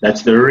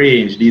 That's the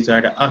range. These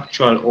are the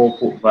actual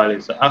output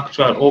values. The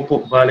actual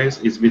output values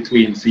is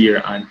between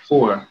 0 and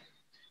 4.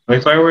 Now,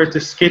 if I were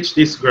to sketch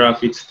this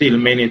graph, it's still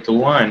many to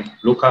 1.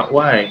 Look at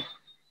why.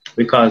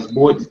 Because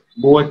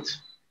both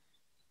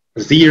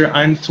 0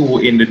 and 2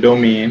 in the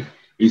domain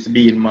is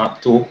being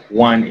mapped to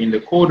 1 in the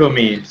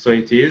codomain. So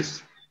it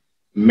is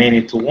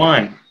many to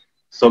 1.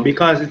 So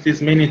because it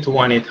is many to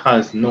 1, it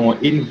has no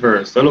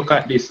inverse. So look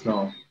at this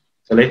now.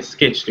 So let's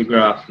sketch the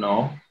graph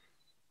now.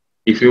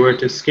 If we were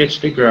to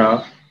sketch the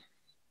graph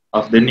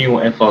of the new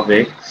f of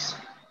x,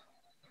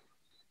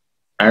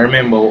 I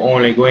remember we're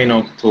only going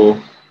up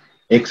to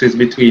x is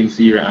between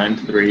 0 and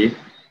 3.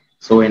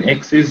 So when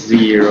x is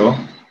 0,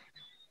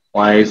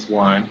 y is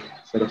 1.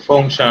 So the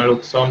function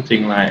looks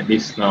something like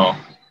this now.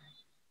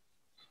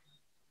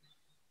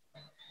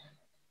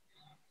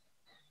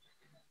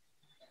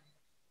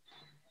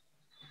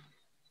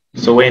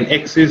 So when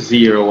x is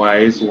 0, y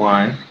is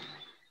 1.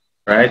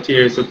 Right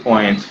here is the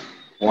point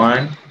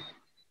 1.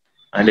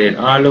 And then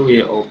all the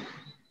way up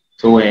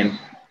to when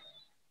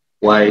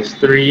y is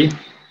 3.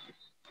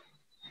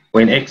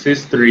 When x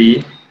is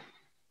 3,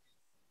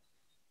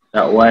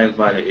 that y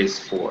value is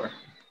 4.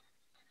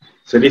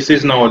 So this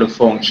is now the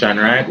function,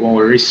 right? When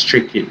we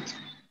restrict it.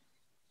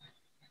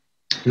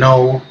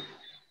 Now,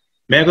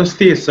 I'm going to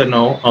stay so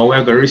now, and we're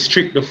going to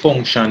restrict the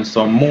function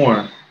some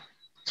more.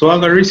 So I'm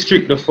going to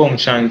restrict the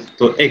function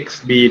to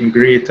x being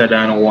greater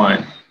than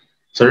 1.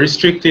 So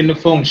restricting the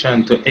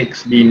function to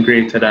x being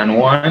greater than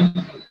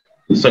 1.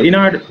 So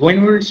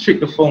when we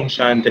restrict the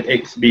function to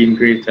x being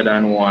greater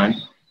than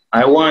 1,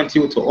 I want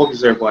you to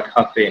observe what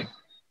happened.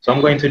 So I'm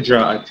going to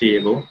draw a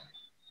table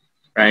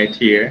right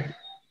here.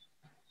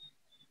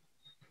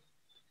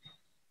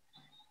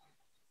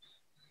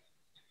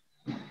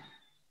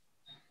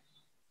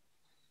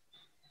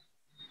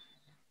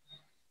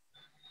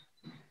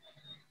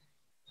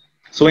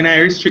 So when I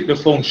restrict the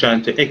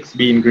function to x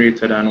being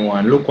greater than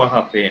 1, look what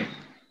happened.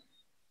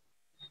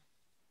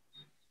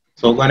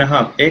 So we're going to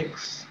have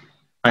x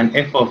and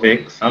f of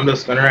x. I'm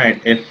just going to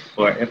write f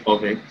for f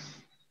of x.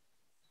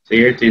 So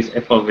here it is,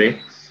 f of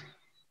x.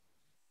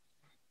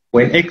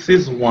 When x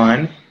is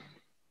 1,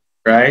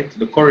 right,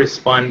 the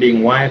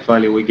corresponding y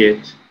value we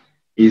get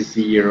is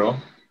 0.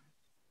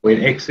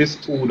 When x is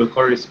 2, the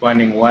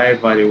corresponding y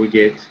value we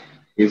get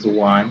is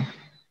 1.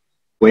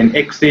 When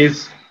x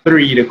is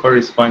 3, the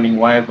corresponding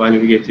y value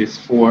we get is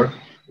 4.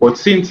 But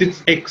since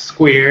it's x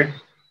squared,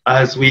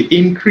 as we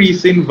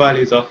increase in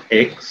values of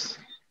x,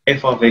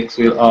 f of x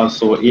will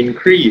also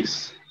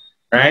increase,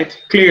 right?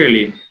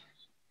 Clearly,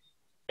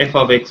 f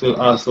of x will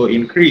also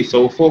increase.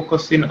 So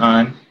focusing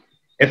on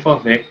f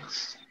of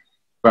x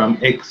from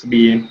x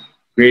being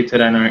greater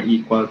than or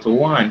equal to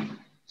 1.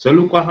 So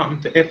look what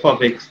happened to f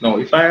of x now.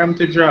 If I am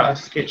to draw a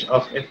sketch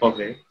of f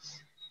of x,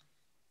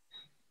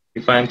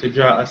 if I am to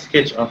draw a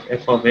sketch of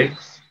f of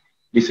x,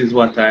 this is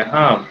what I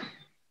have.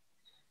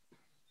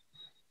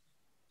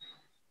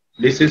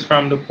 This is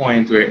from the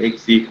point where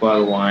x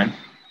equals 1.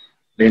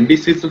 Then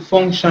this is the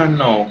function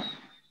now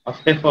of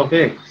f of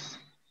x.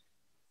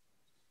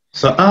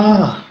 So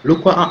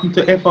look what happened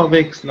to f of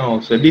x now.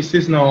 So this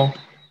is now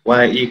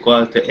y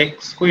equal to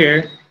x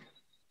squared,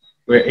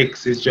 where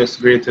x is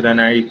just greater than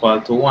or equal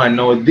to 1.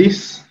 Now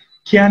this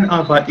can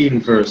have an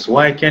inverse.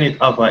 Why can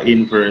it have an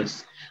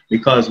inverse?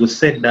 Because we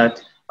said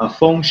that a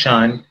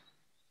function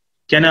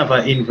can have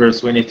an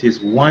inverse when it is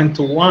 1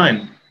 to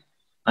 1.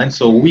 And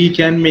so we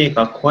can make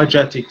a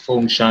quadratic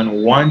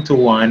function 1 to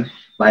 1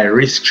 by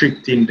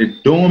restricting the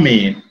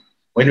domain.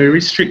 When we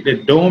restrict the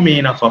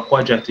domain of a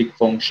quadratic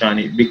function,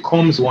 it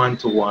becomes 1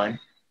 to 1,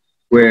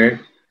 where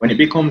When it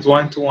becomes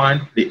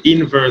 1-to-1, the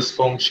inverse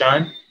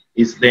function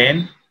is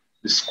then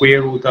the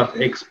square root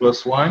of x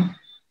plus 1.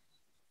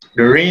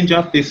 The range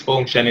of this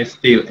function is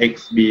still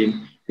x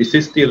being, this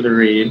is still the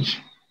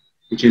range,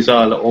 which is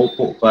all the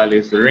output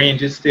values. The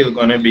range is still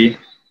going to be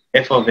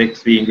f of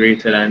x being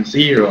greater than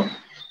 0.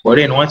 But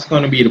then what's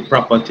going to be the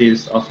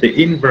properties of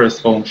the inverse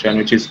function,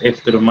 which is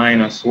f to the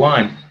minus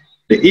 1?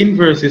 The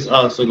inverse is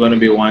also going to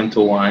be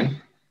 1-to-1.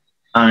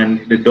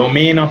 And the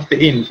domain of the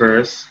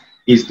inverse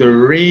is the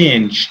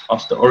range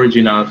of the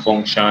original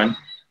function.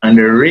 And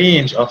the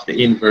range of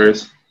the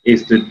inverse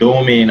is the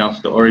domain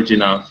of the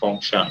original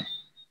function.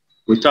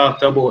 We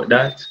talked about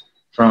that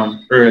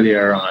from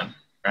earlier on,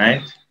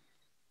 right?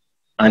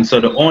 And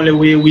so the only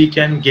way we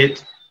can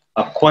get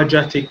a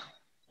quadratic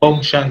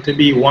function to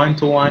be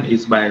 1-to-1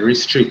 is by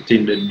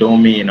restricting the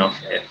domain of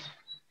f.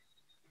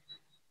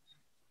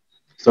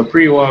 So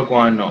pre-work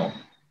one now.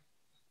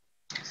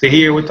 So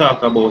here we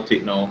talk about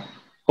it now.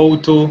 How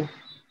to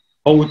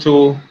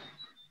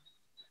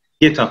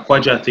get a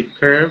quadratic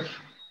curve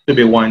to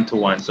be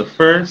 1-to-1. So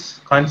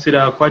first, consider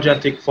a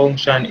quadratic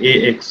function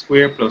ax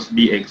squared plus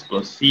bx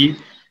plus c.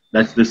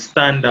 That's the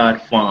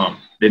standard form.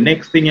 The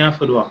next thing you have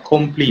to do is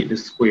complete the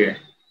square.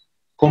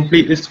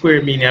 Complete the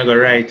square means you're going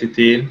to write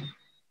it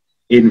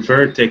in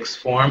vertex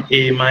form,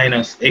 a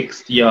minus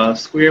xt all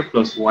squared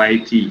plus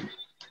yt.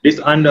 This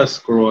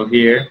underscore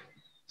here,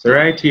 so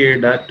right here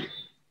that,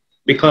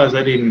 because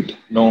I didn't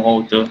know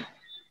how to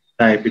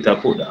type it, I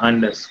put the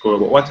underscore,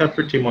 but what I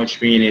pretty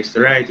much mean is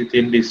to write it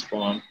in this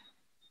form,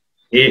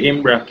 a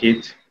in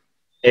bracket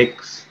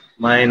x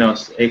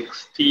minus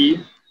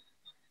xt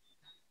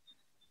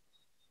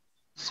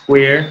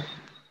square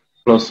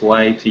plus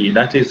yt.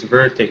 That is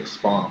vertex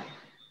form.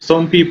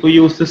 Some people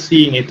used to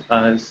seeing it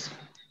as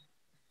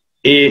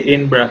a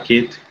in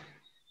bracket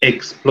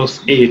x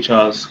plus h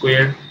all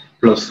square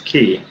plus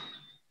k,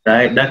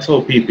 right? That's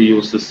how people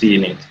used to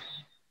seeing it,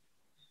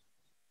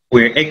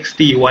 where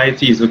xt,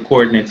 yt is the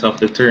coordinates of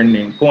the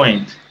turning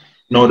point.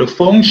 Now the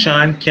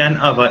function can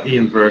have an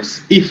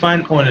inverse if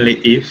and only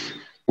if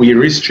we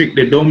restrict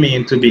the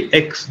domain to be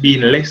x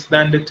being less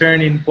than the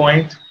turning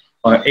point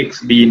or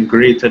x being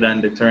greater than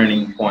the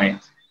turning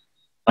point.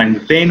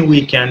 And then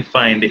we can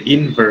find the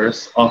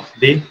inverse of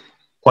the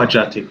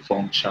quadratic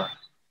function.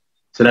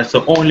 So that's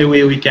the only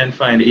way we can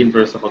find the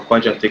inverse of a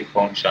quadratic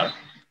function.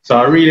 So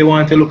I really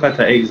want to look at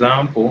an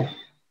example.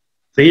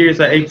 So here's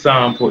an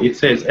example. It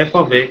says f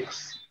of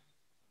x.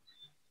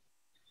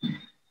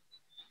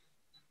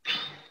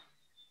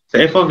 So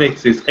f of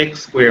x is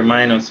x squared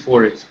minus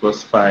 4x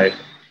plus 5.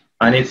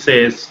 And it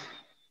says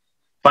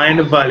find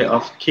the value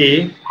of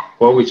k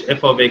for which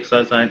f of x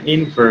has an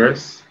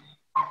inverse,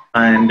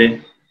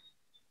 and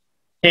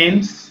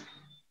hence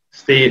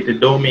state the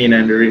domain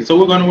and the range. So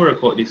we're going to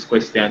work out this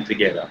question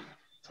together.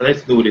 So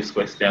let's do this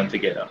question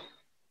together.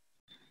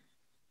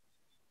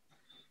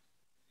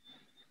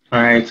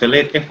 Alright, so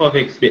let f of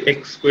x be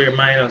x squared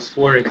minus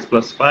 4x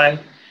plus 5.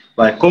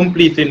 By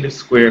completing the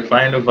square,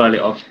 find the value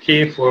of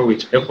k for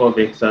which f of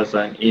x has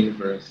an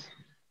inverse.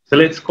 So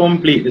let's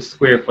complete the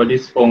square for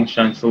this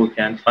function so we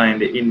can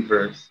find the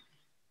inverse.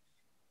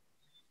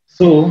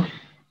 So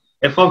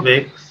f of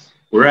x,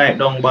 we write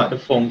down back the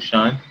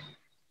function,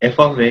 f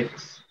of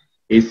x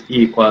is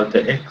equal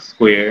to x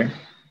squared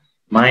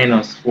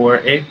minus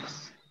 4x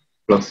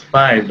plus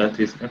 5, that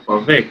is f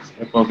of x.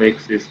 F of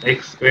x is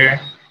x squared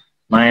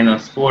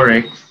minus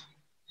 4x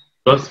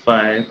plus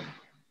 5,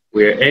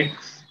 where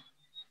x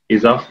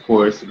is of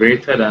course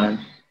greater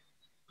than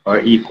or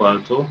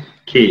equal to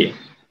k.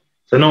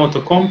 So now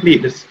to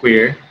complete the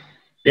square,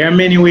 there are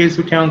many ways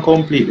we can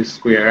complete the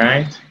square,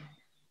 right?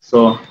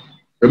 So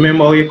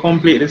remember, when you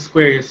complete the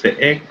square, you say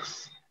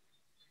x.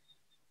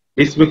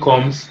 This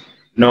becomes,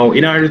 now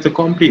in order to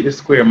complete the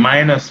square,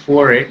 minus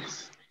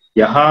 4x,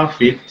 you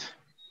half it.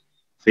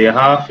 So you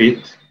half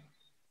it,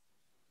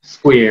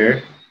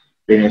 square,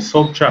 then you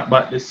subtract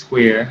back the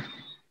square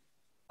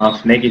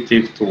of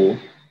negative 2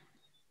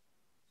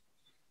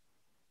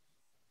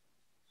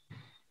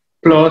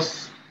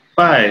 plus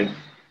 5.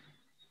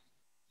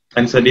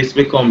 And so this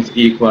becomes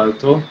equal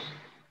to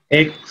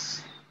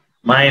x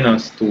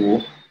minus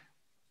 2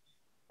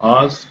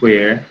 all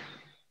square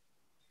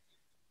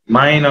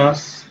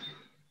minus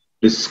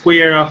the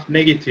square of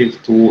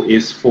negative 2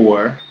 is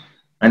 4,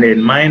 and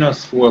then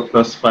minus 4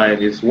 plus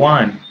 5 is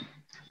 1.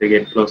 They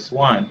get plus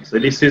 1. So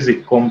this is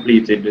it,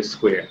 completed the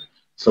square.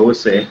 So we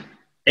say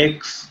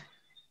x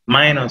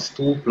minus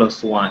 2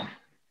 plus 1.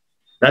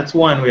 That's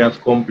one way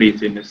of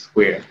completing the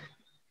square.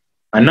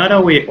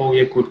 Another way how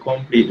you could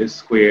complete the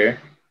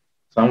square,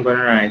 so I'm going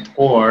to write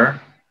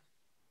or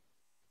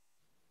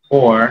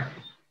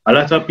a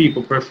lot of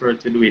people prefer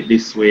to do it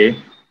this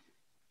way.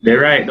 They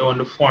write down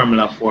the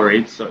formula for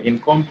it. So in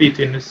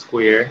completing the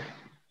square,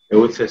 they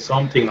would say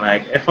something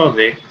like f of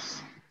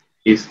x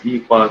is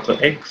equal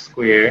to x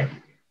squared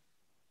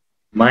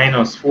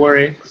minus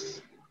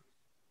 4x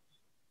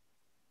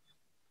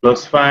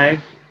plus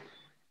 5,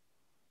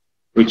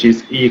 which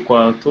is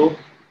equal to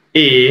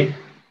a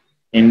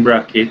in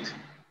bracket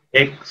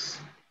x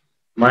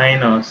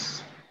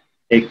minus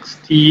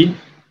xt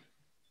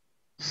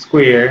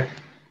square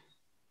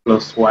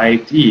plus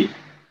yt.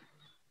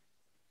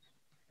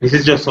 This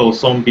is just how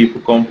some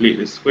people complete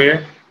the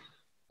square.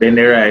 Then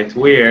they write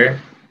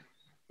where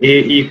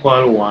a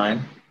equal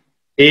 1,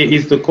 a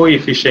is the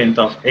coefficient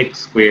of x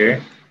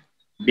squared,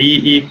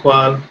 b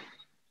equal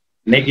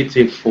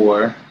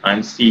 -4,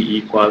 and c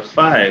equal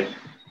 5.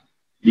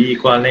 b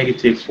equal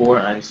 -4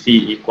 and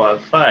c equal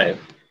 5.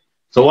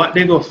 So what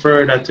they go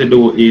further to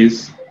do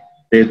is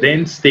they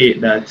then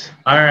state that,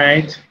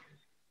 alright,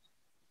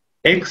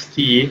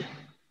 xt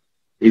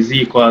is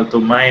equal to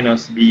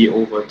minus b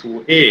over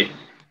 2a.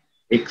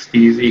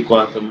 xt is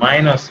equal to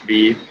minus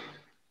b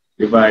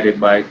divided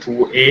by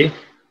 2a,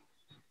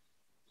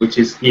 which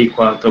is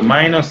equal to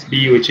minus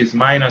b, which is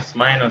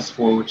minus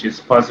 4, which is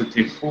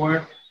positive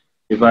 4,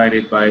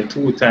 divided by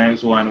 2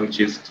 times 1, which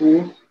is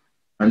 2,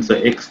 and so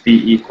xt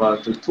equal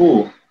to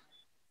 2.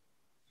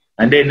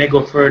 And then they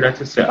go further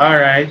to say,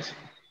 alright,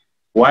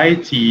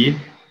 yt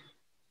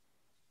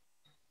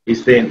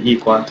is then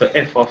equal to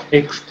f of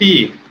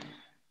xt.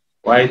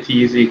 yt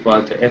is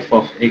equal to f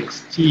of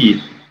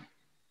xt.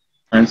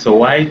 And so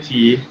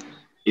yt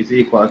is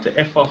equal to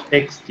f of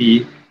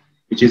xt,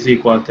 which is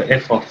equal to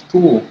f of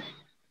 2.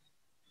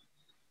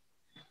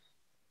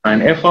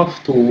 And f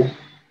of 2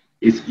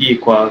 is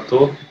equal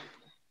to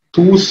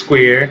 2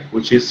 squared,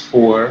 which is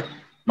 4,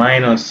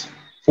 minus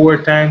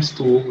 4 times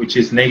 2, which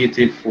is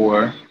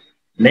 -4.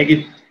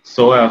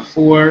 So I have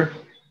 4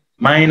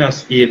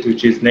 minus 8,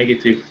 which is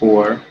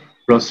 -4,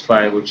 plus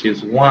 5, which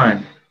is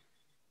 1.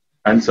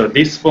 And so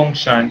this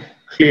function,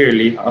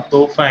 clearly, after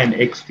we find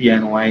xt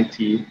and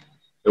yt,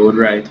 they would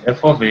write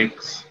f of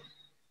x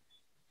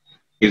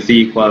is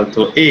equal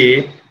to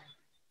a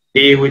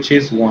which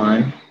is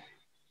 1,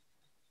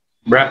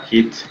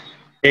 bracket,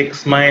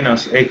 x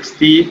minus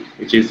xt,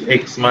 which is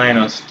x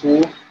minus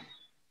 2,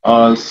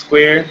 all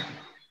squared,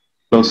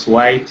 plus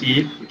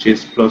yt, which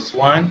is plus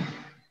 1.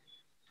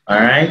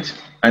 Alright?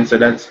 And so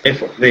that's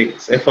f of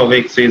x. f of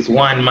x is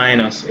 1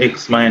 minus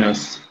x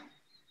minus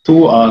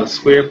 2 all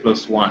squared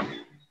plus 1.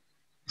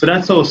 So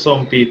that's how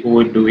some people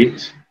would do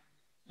it.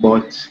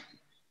 But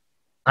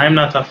I'm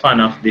not a fan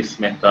of this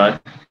method.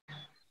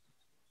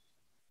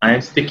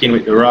 I'm sticking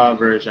with the raw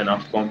version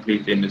of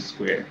completing the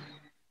square,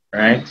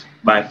 right?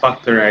 By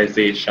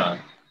factorization.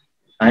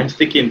 I'm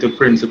sticking to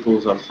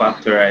principles of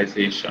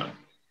factorization.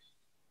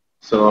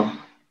 So,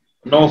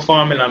 no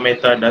formula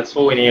method. That's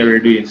for when you were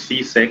doing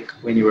CSEC,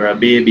 when you were a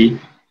baby.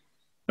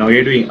 Now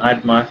you're doing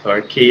ADMATH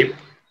or CAPE.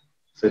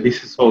 So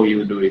this is how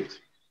you do it,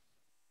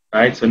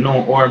 right? So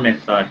no OR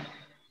method.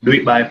 Do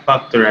it by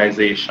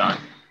factorization.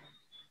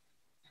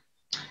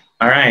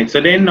 All right,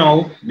 so then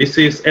now this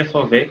is f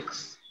of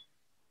x.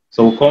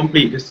 So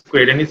complete the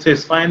square. Then it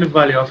says find the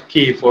value of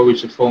k for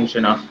which the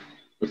function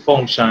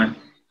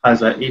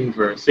has an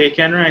inverse. So you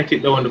can write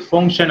it down. The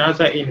function has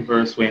an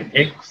inverse when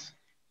x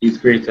is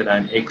greater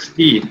than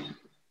xt.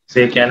 So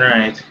you can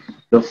write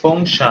the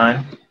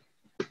function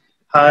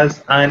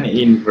has an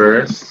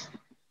inverse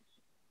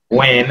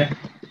when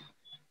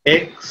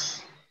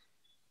x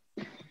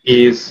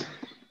is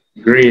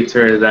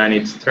greater than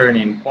its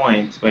turning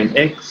point. When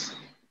x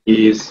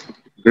is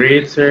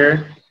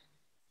greater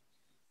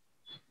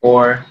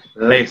or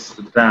less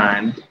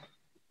than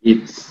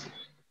its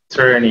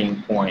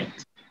turning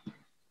point.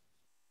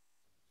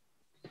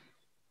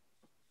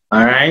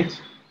 All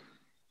right?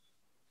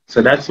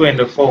 So that's when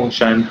the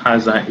function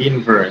has an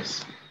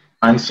inverse.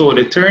 And so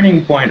the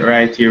turning point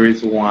right here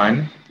is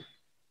 1.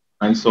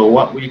 And so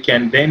what we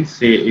can then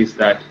say is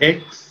that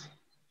x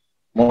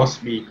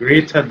must be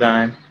greater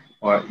than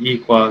or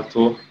equal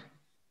to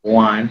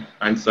 1.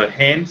 And so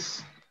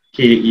hence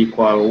k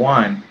equal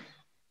 1.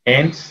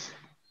 Hence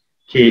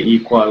k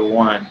equal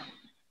 1.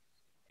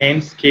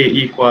 Hence k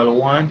equal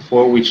 1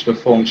 for which the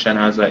function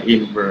has an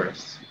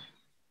inverse.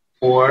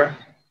 For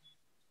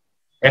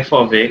f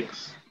of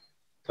x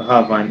to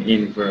have an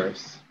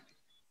inverse.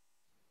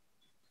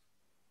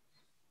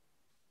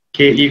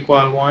 K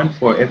equal 1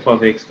 for f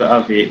of x to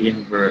have an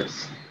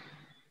inverse.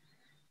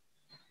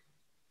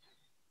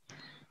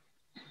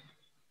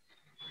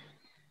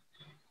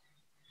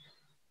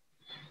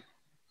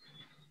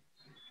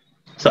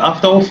 So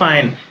after we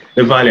find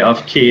the value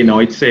of k, now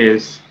it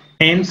says,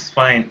 hence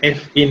find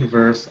f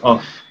inverse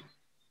of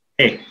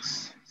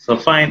x. So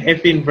find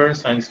f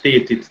inverse and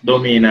state its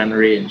domain and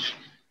range.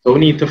 So we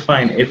need to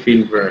find f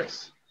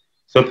inverse.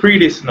 So pre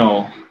this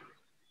now,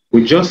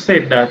 we just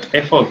said that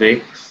f of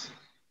x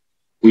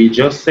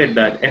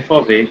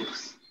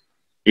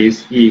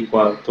is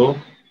equal to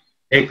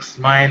x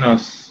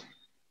minus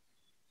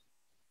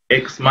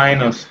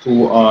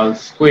 2 all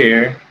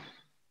square,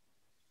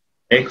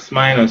 x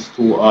minus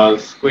 2 all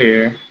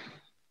square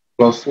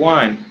plus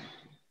 1.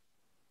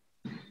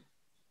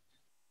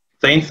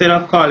 So instead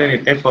of calling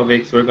it f of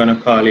x, we're going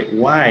to call it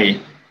y.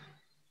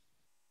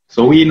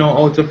 So we know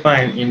how to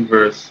find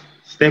inverse.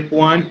 Step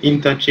 1,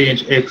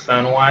 interchange x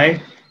and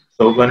y.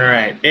 So we're going to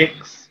write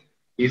x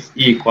is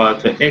equal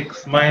to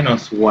x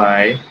minus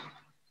y,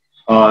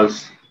 or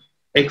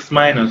x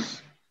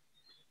minus,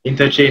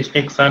 interchange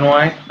x and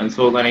y, and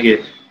so we're going to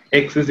get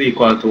x is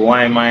equal to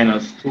y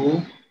minus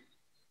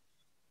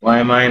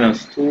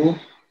 2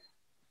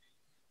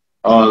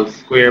 all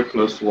square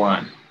plus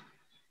 1.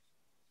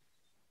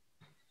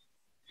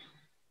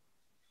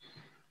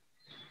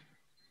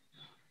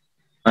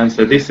 And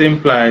so this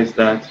implies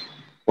that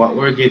what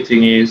we're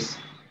getting is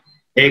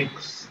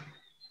x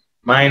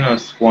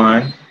minus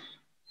 1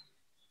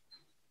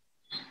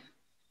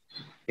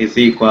 is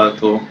equal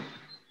to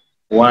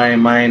y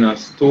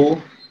minus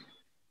 2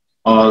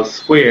 all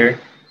square.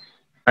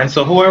 And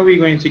so how are we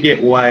going to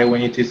get y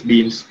when it is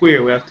being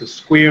square? We have to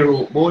square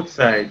root both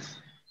sides.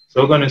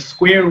 So we're going to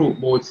square root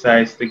both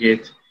sides to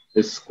get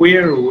the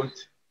square root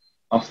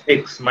of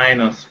x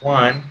minus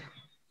 1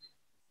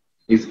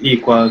 is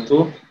equal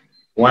to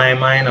y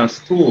minus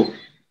 2.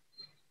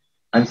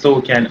 And so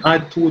we can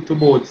add 2 to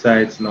both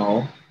sides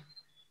now.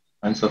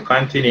 And so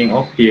continuing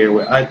up here,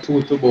 we add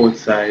 2 to both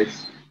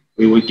sides.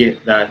 We will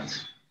get that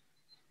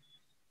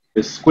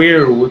the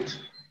square root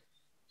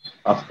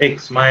of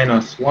x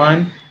minus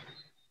 1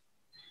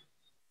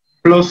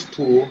 plus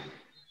 2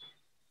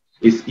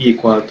 is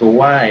equal to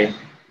y.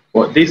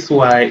 But this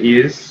y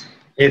is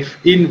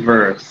f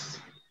inverse.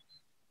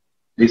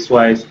 This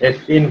y is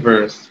f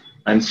inverse.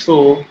 And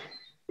so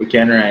we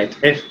can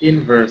write f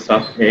inverse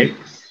of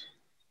x.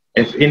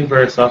 F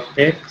inverse of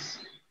x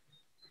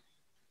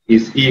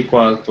is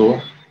equal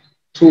to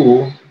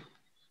 2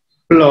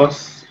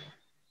 plus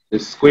the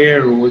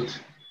square root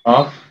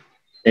of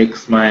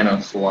x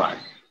minus 1.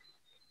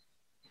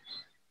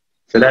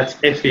 So that's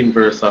f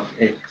inverse of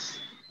x.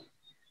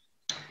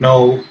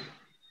 Now,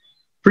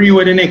 read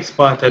what the next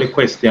part of the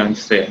question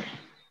say.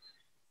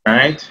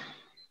 Right?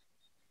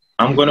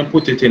 I'm going to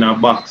put it in a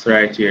box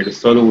right here, the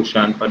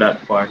solution for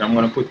that part. I'm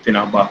going to put it in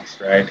a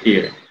box right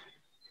here.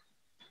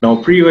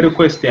 Now, read what the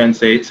question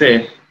say. It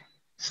says,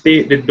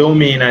 state the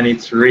domain and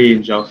its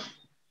range of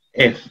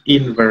f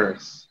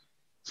inverse.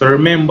 So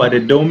remember, the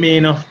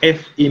domain of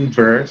f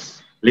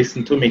inverse,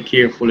 listen to me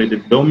carefully, the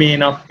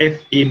domain of f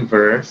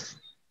inverse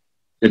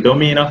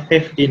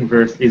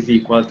is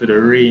equal to the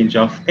range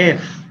of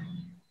f.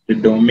 The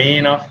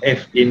domain of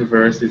f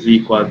inverse is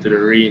equal to the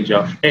range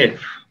of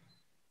f.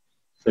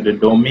 So the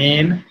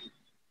domain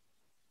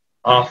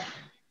of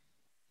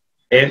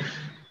f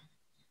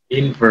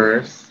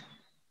inverse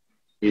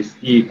is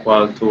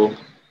equal to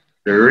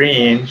the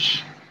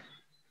range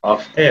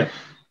of f.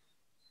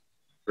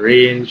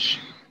 Range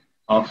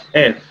of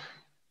f.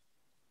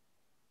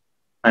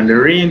 And the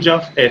range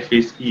of f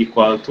is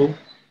equal to,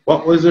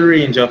 what was the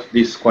range of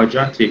this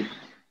quadratic?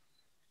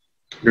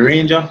 The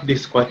range of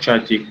this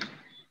quadratic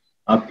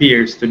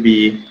appears to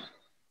be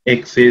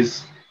x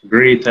is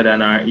greater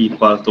than or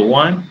equal to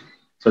 1.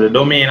 So the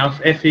domain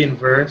of f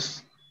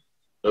inverse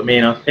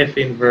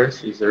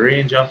is the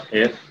range of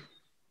f.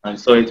 And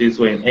so it is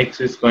when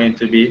x is going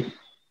to be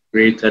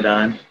greater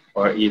than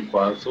or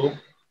equal to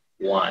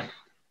 1.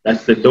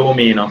 That's the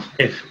domain of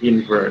f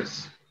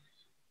inverse.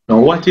 Now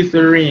what is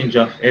the range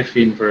of f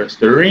inverse?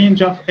 The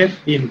range of f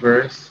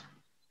inverse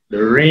is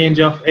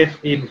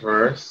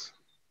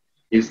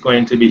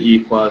going to be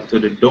equal to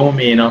the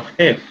domain of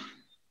f.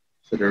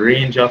 So the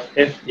range of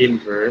f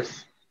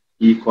inverse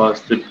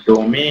equals to the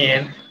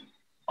domain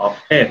of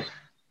f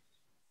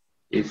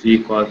is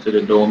equal to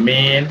the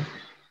domain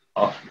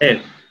of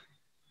f.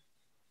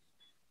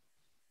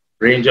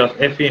 Range of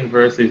f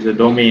inverse is the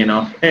domain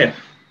of f,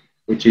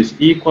 which is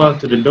equal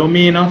to the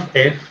domain of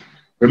f.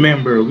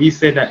 Remember, we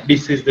said that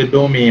this is the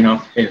domain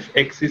of f.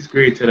 X is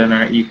greater than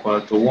or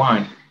equal to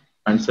 1.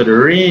 And so the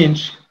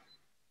range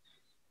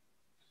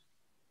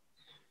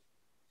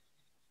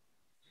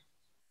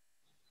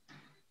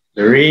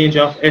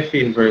of f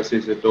inverse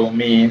is the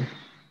domain.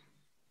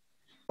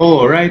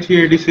 Oh, right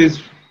here, this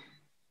is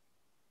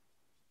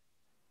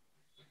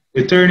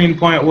the turning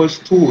point was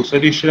 2, so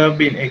this should have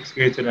been x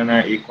greater than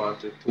or equal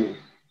to 2.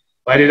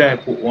 Why did I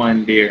put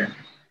 1 there?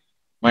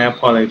 My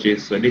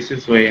apologies. So this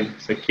is when,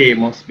 so k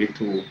must be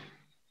 2.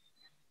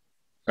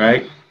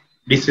 Right?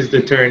 This is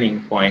the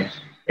turning point.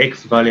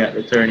 X value at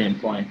the turning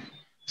point.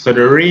 So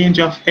the range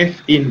of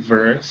f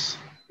inverse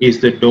is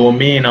the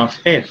domain of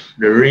f.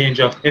 The range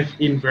of f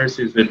inverse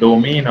is the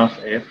domain of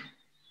f.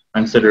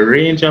 And so the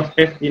range of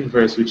f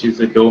inverse, which is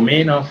the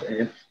domain of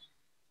f,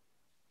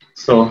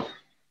 so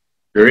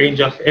the range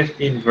of f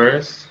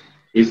inverse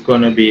is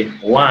going to be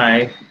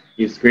y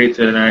is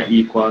greater than or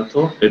equal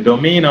to the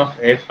domain of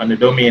f, and the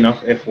domain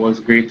of f was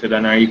greater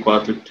than or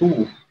equal to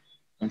 2.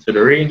 And so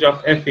the range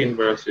of f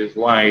inverse is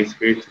y is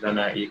greater than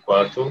or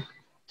equal to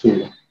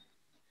 2.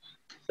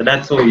 So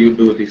that's how you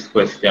do this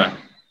question.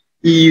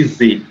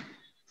 Easy,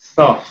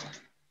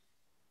 soft.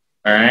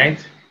 All right?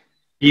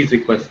 Easy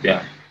question.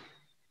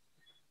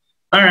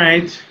 All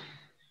right.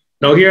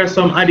 Now here are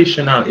some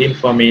additional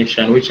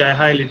information which I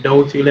highly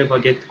doubt you'll ever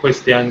get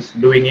questions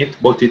doing it,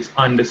 but it's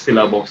on the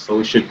syllabus, so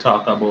we should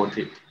talk about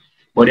it.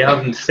 But they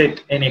haven't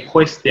set any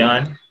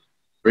question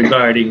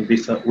regarding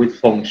this with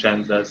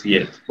functions as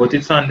yet, but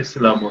it's on the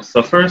syllabus.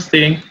 So first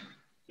thing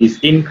is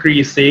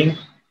increasing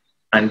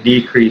and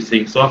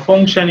decreasing. So a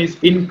function is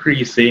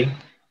increasing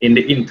in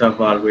the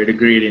interval where the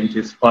gradient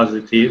is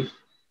positive,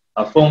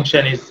 A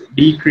function is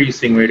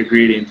decreasing where the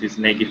gradient is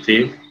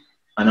negative,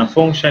 and a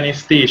function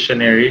is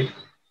stationary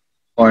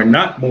or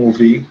not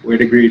moving where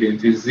the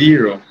gradient is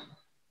 0.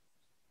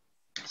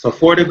 So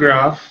for the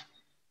graph,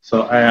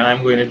 so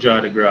I'm going to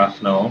draw the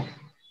graph now,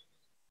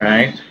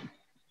 right?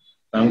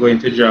 I'm going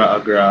to draw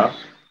a graph.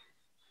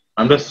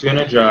 I'm just going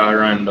to draw a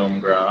random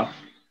graph.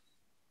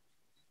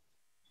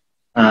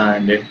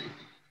 And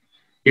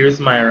here's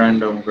my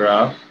random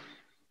graph.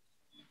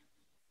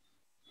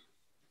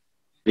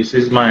 This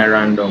is my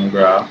random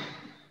graph,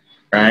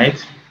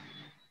 right?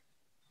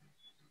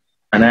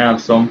 And I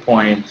have some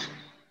point.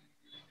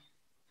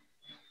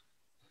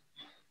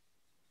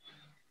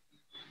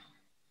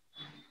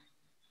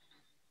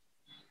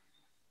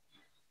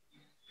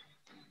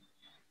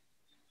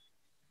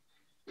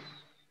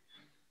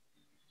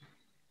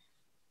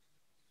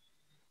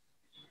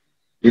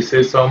 This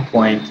is some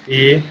point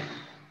A,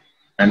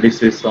 and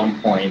this is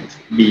some point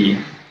B.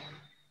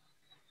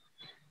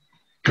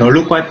 Now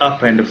look what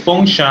happened. The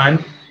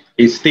function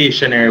is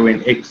stationary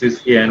when x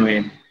is A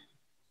and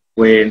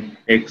when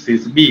x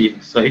is B.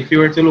 So if you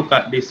were to look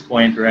at this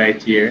point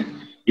right here,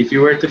 if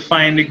you were to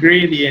find the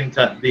gradient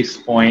at this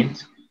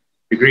point,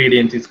 the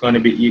gradient is going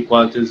to be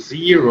equal to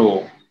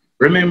 0.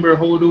 Remember,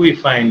 how do we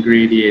find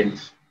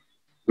gradient?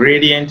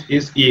 Gradient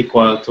is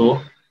equal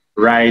to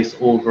rise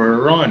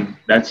over run.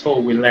 That's how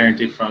we learned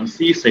it from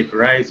CSEC,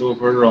 rise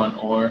over run,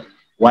 or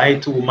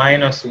y2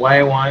 minus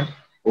y1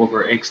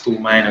 over x2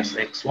 minus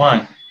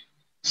x1.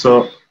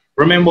 So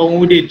remember when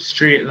we did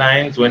straight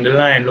lines, when the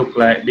line looked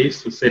like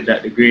this, we said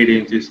that the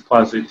gradient is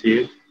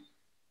positive.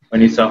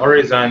 When it's a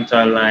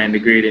horizontal line, the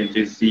gradient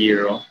is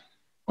 0.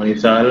 When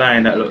it's a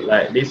line that looks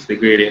like this, the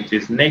gradient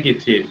is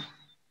negative,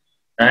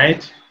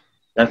 right?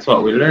 That's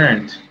what we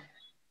learned.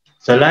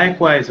 So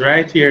likewise,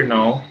 right here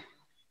now,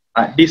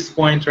 at this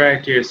point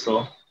right here,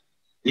 so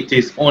it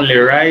is only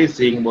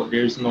rising, but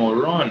there's no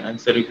run.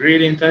 And so the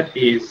gradient at A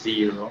is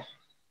 0.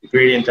 The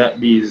gradient at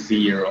B is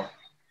 0.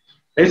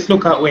 Let's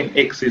look at when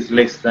x is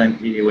less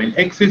than A. When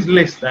x is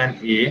less than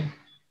A,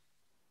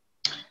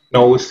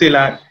 now we see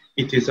that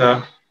it is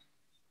a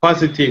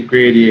positive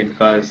gradient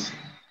because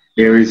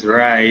there is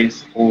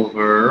rise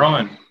over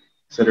run.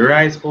 So the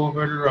rise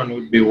over the run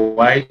would be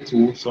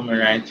y2, somewhere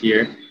right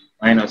here,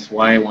 minus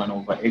y1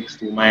 over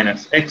x2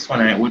 minus x1,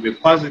 and it would be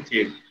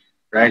positive.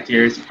 Right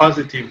here is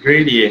positive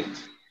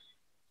gradient.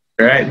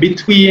 Right?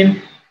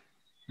 Between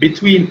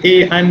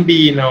A and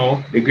B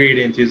now, the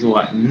gradient is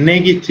what?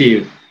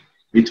 Negative.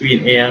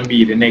 Between A and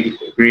B,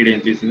 the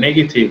gradient is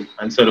negative,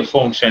 and so the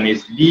function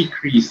is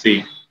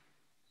decreasing.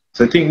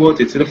 So think about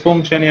it. So the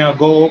function here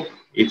go up,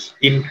 it's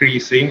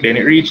increasing, then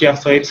it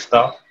reaches, so it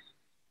stops,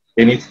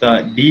 then it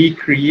start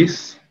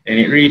decrease, then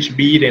it reach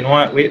B, then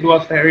what do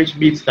after it reach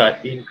B, it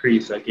start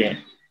increase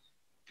again.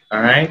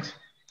 All right?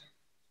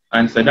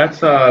 And so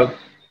that's all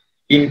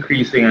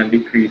increasing and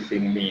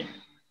decreasing mean.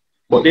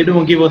 But they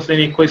don't give us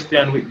any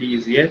question with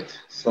these yet,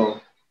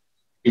 so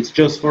it's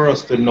just for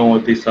us to know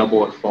this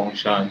about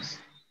functions.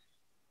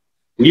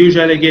 We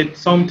usually get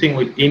something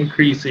with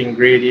increasing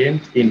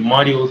gradient in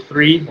module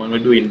 3 when we're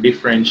doing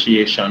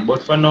differentiation.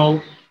 But for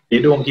now, they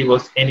don't give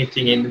us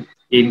anything in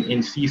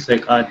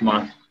CSEC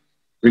ADMAT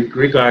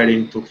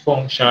regarding to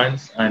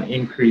functions and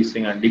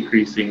increasing and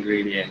decreasing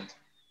gradient.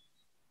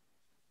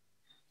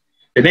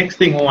 The next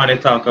thing we want to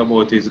talk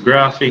about is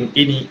graphing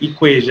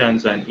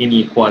equations and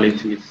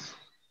inequalities.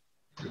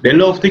 They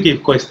love to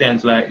give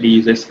questions like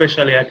these,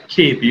 especially at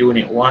CAPE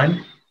Unit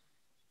 1.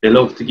 They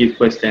love to give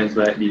questions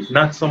like these.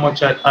 Not so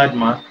much at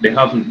ADMAT, they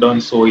haven't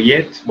done so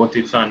yet, but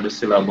it's on the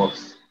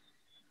syllabus.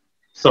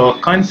 So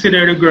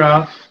consider the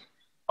graph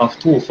of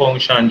two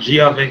functions, g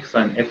of x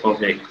and f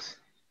of x,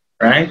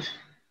 right?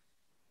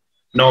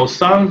 Now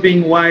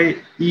solving y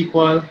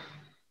equal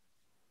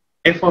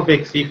f of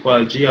x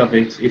equal g of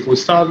x, if we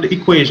solve the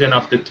equation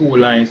of the two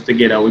lines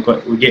together,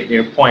 we get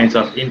their points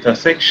of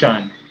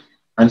intersection.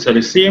 And so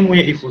the same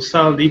way, if we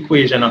solve the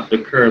equation of the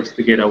curves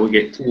together, we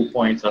get 2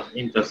 points of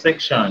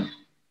intersection,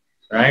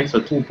 right?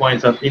 So 2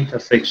 points of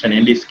intersection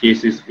in this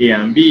case is A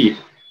and B.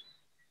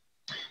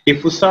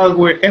 If we solve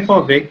where f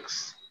of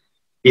x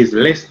is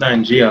less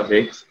than g of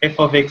x, f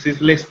of x is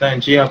less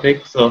than g of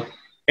x, so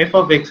f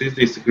of x is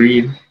this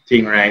green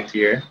thing right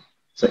here.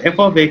 So f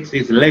of x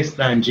is less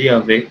than g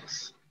of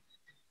x.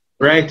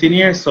 Right in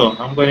here, so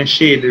I'm going to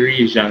shade the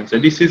region. So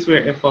this is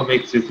where f of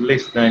x is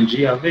less than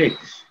g of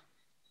x.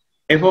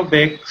 F of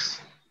x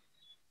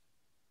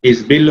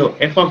is below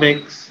f of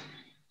x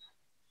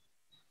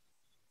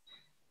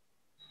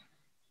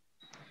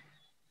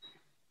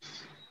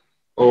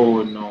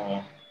oh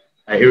no,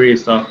 I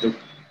erased off the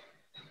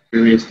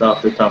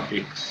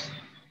topics.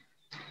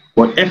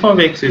 But f of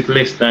x is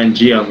less than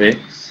g of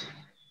x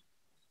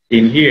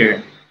in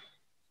here.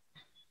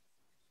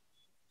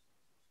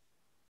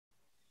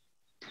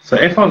 So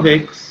f of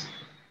x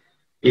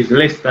is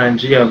less than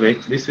g of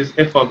x. This is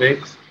f of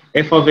x.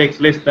 F of x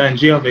less than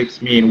g of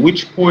x mean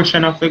which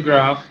portion of the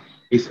graph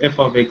is f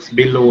of x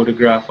below the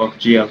graph of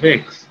g of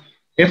x?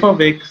 F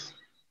of x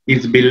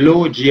is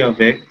below g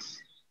of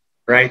x,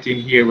 right in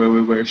here where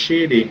we were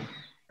shading.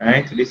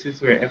 right? This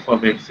is where f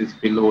of x is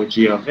below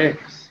g of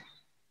x.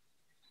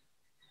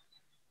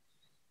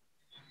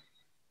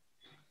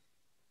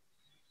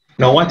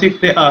 Now, what if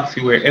they ask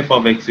you where f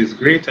of x is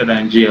greater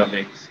than g of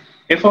x?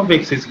 F of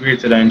x is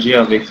greater than g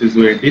of x is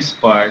where this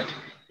part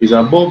is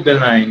above the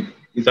line,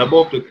 is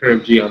above the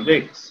curve g of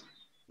x,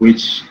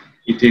 which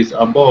it is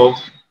above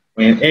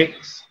when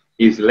x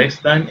is less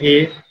than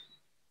a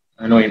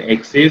and when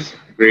x is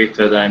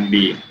greater than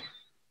b.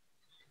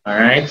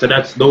 Alright, so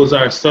those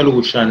are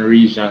solution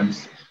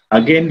regions.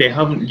 Again, they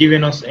haven't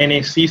given us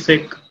any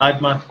CSEC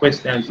ADMATH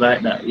questions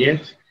like that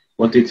yet,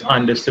 but it's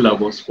on the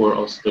syllabus for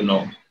us to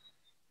know.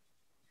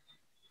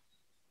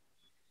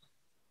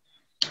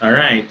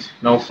 Alright,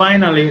 now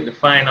finally, the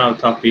final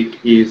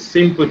topic is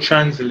simple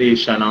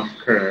translation of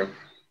curve.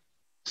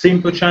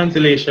 Simple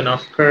translation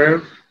of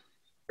curve,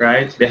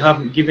 right? They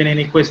haven't given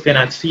any question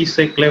at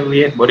CSEC level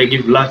yet, but they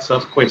give lots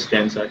of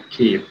questions at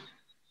CAVE.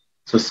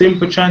 So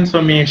simple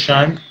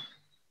transformation,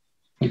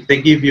 if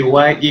they give you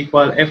y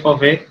equal f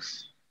of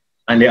x,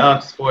 and they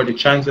ask for the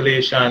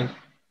translation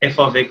f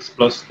of x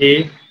plus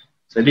a,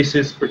 so this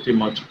is pretty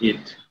much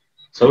it.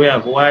 So we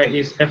have y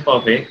is f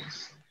of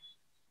x.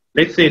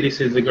 Let's say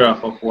this is the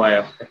graph of y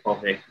of f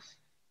of x.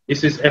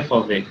 This is f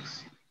of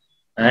x,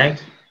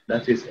 right?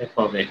 That is f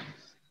of x.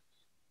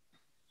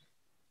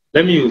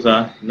 Let me use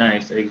a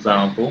nice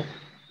example.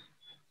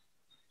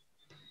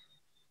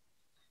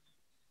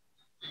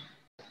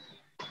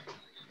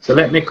 So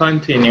let me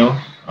continue.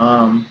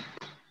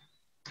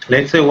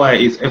 Let's say y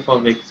is f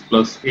of x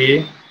plus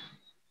a.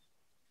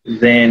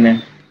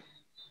 Then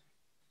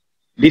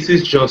this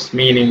is just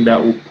meaning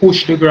that we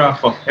push the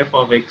graph of f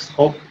of x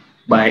up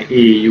by a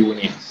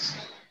units,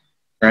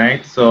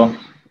 right? So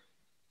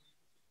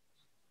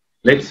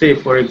let's say,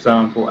 for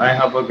example, I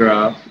have a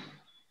graph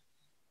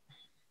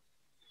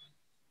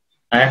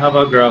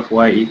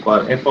y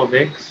equal f of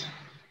x,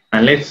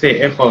 and let's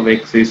say f of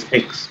x is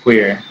x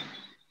squared.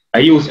 I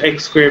use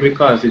x squared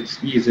because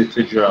it's easy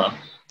to draw.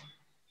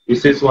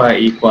 This is y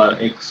equal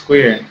x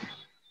squared.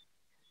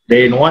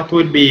 Then what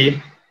would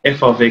be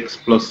f of x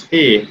plus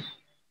a?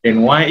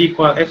 Then y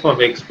equal f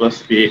of x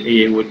plus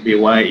a would be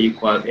y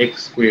equal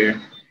x squared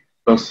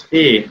plus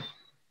a.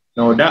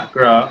 Now that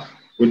graph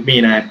would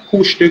mean I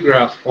push the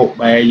graph up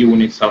by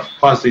units of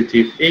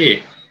positive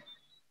a.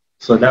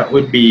 So that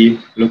would be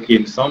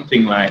looking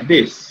something like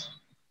this.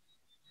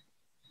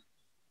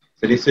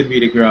 So this would be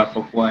the graph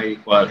of y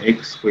equal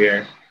x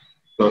squared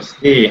plus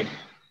a.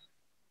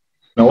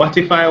 Now what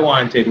if I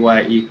wanted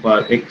y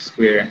equal x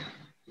squared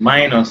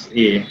minus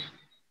a?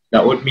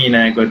 That would mean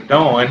I go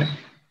down,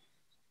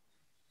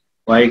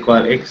 y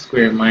equal x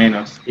squared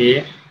minus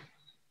a.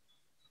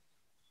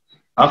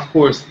 Of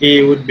course,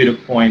 a would be the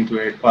point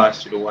where it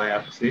passes through the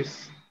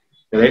y-axis.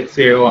 So let's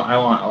say I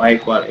want y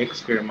equal x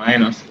squared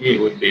minus a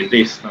would be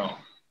this now.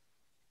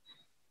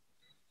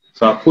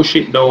 So I push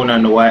it down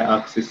on the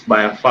y-axis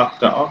by a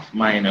factor of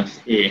minus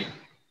a.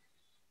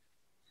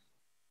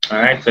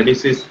 Alright, so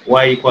this is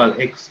y equal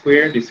x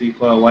squared, this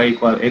equal y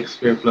equal x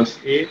squared plus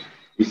a,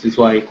 this is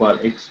y equal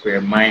x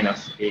squared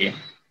minus a.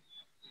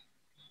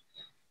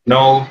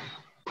 Now,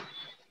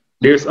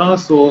 there's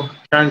also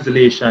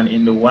translation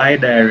in the y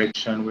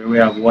direction where we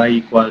have y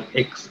equal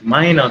x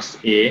minus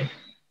a.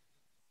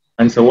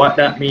 And so what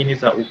that means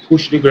is that we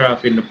push the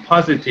graph in the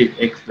positive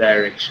x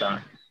direction.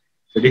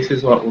 So this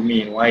is what we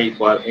mean, y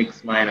equal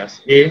x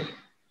minus a.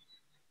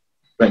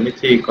 Let me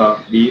take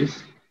off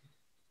these.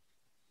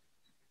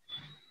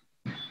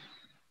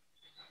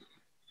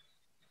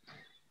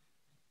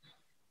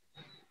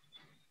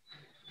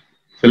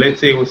 So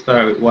let's say we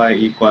start with y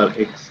equal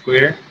x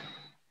squared.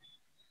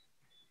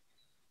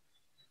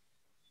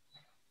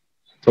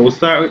 So we'll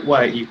start with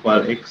y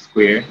equal x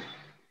squared.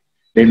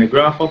 Then the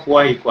graph of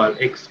y equal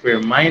x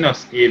squared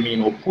minus a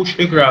mean we'll push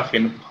the graph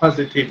in the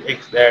positive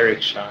x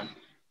direction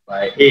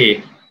by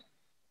a.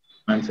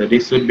 And so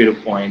this would be the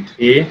point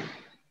a.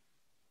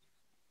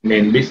 And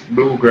then this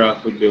blue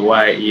graph would be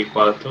y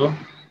equal to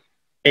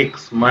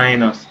x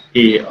minus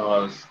a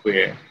all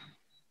squared.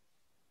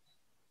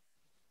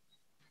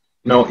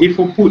 Now if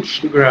we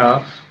push the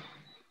graph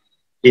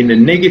in the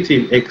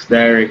negative x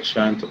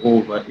direction to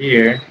over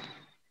here,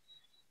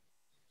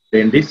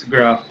 then this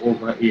graph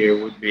over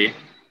here would be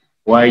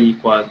y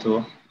equal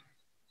to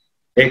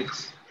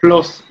x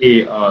plus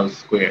a all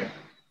squared.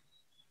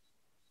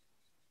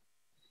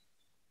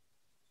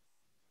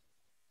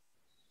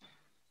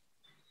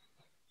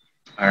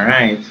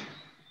 Alright.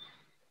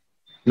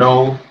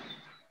 Now,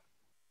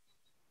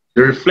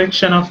 the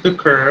reflection of the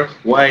curve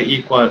y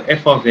equal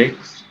f of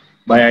x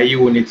by a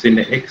unit in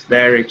the x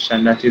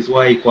direction, that is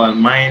y equal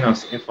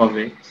minus f of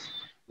x.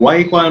 Y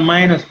equal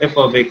minus f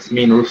of x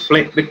mean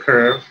reflect the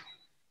curve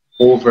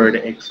over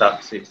the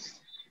x-axis.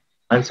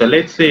 And so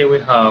let's say we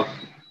have,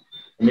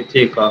 let me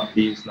take off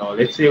these now.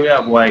 Let's say we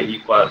have y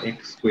equal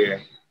x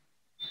squared.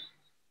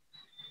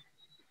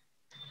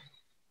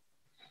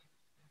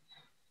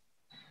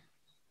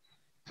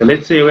 So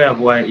let's say we have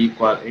y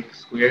equal x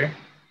squared.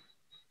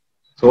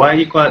 So y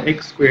equal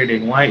x squared,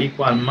 then y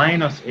equal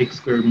minus x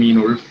squared mean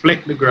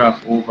reflect the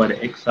graph over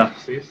the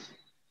x-axis.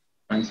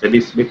 And so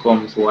this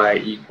becomes y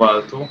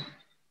equal to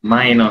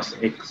minus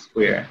x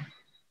squared.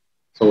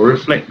 So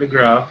reflect the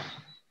graph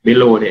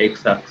below the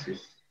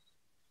x-axis.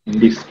 In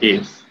this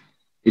case,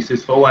 this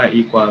is for y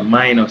equal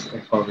minus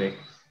f of x.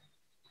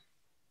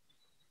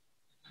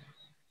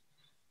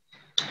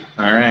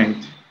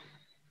 Alright.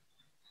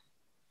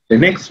 The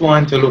next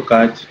one to look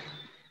at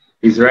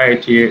is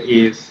right here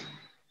is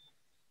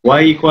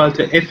y equal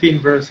to f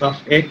inverse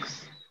of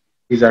x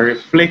is a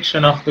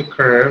reflection of the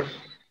curve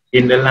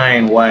in the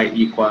line y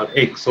equal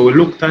x. So we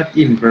looked at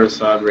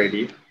inverse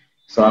already.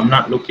 So I'm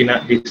not looking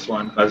at this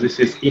one because this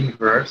is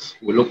inverse.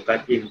 We looked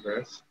at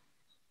inverse.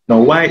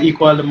 Now y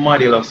equal the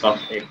modulus of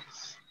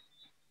x.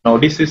 Now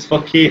this is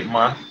for Kate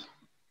math.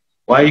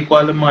 Y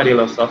equal the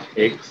modulus of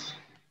x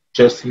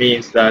just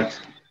means that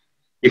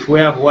if we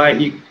have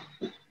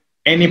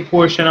any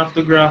portion of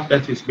the graph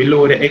that is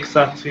below the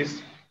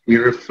x-axis, we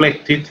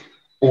reflect it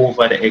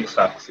over the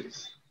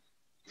x-axis.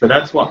 So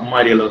that's what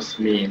modulus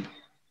means.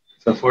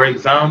 So for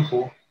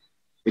example,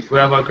 if we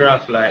have a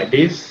graph like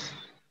this,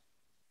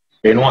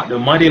 then what the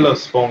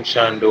modulus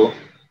function do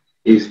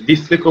is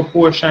this little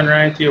portion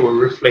right here will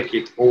reflect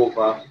it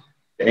over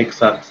the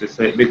x-axis,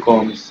 so it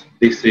becomes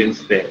this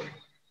instead.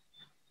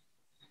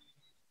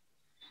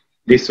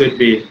 This would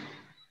be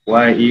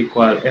y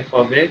equal f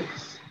of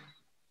x,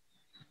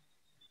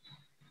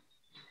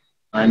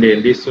 and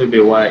then this would be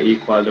y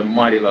equal the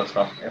modulus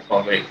of f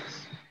of x.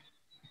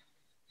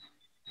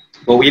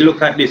 But we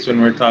look at this when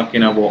we're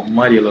talking about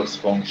modulus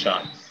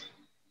functions.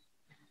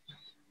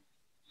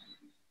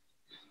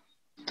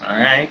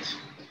 Alright,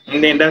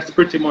 and then that's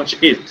pretty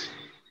much it.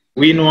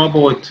 We know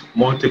about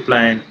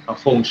multiplying a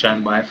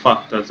function by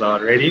factors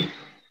already.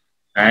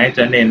 Alright,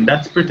 and then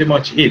that's pretty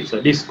much it. So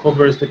this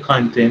covers the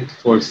content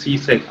for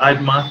CSEC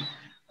ADMATH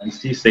and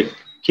CSEC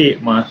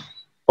CATE math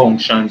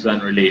functions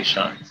and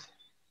relations.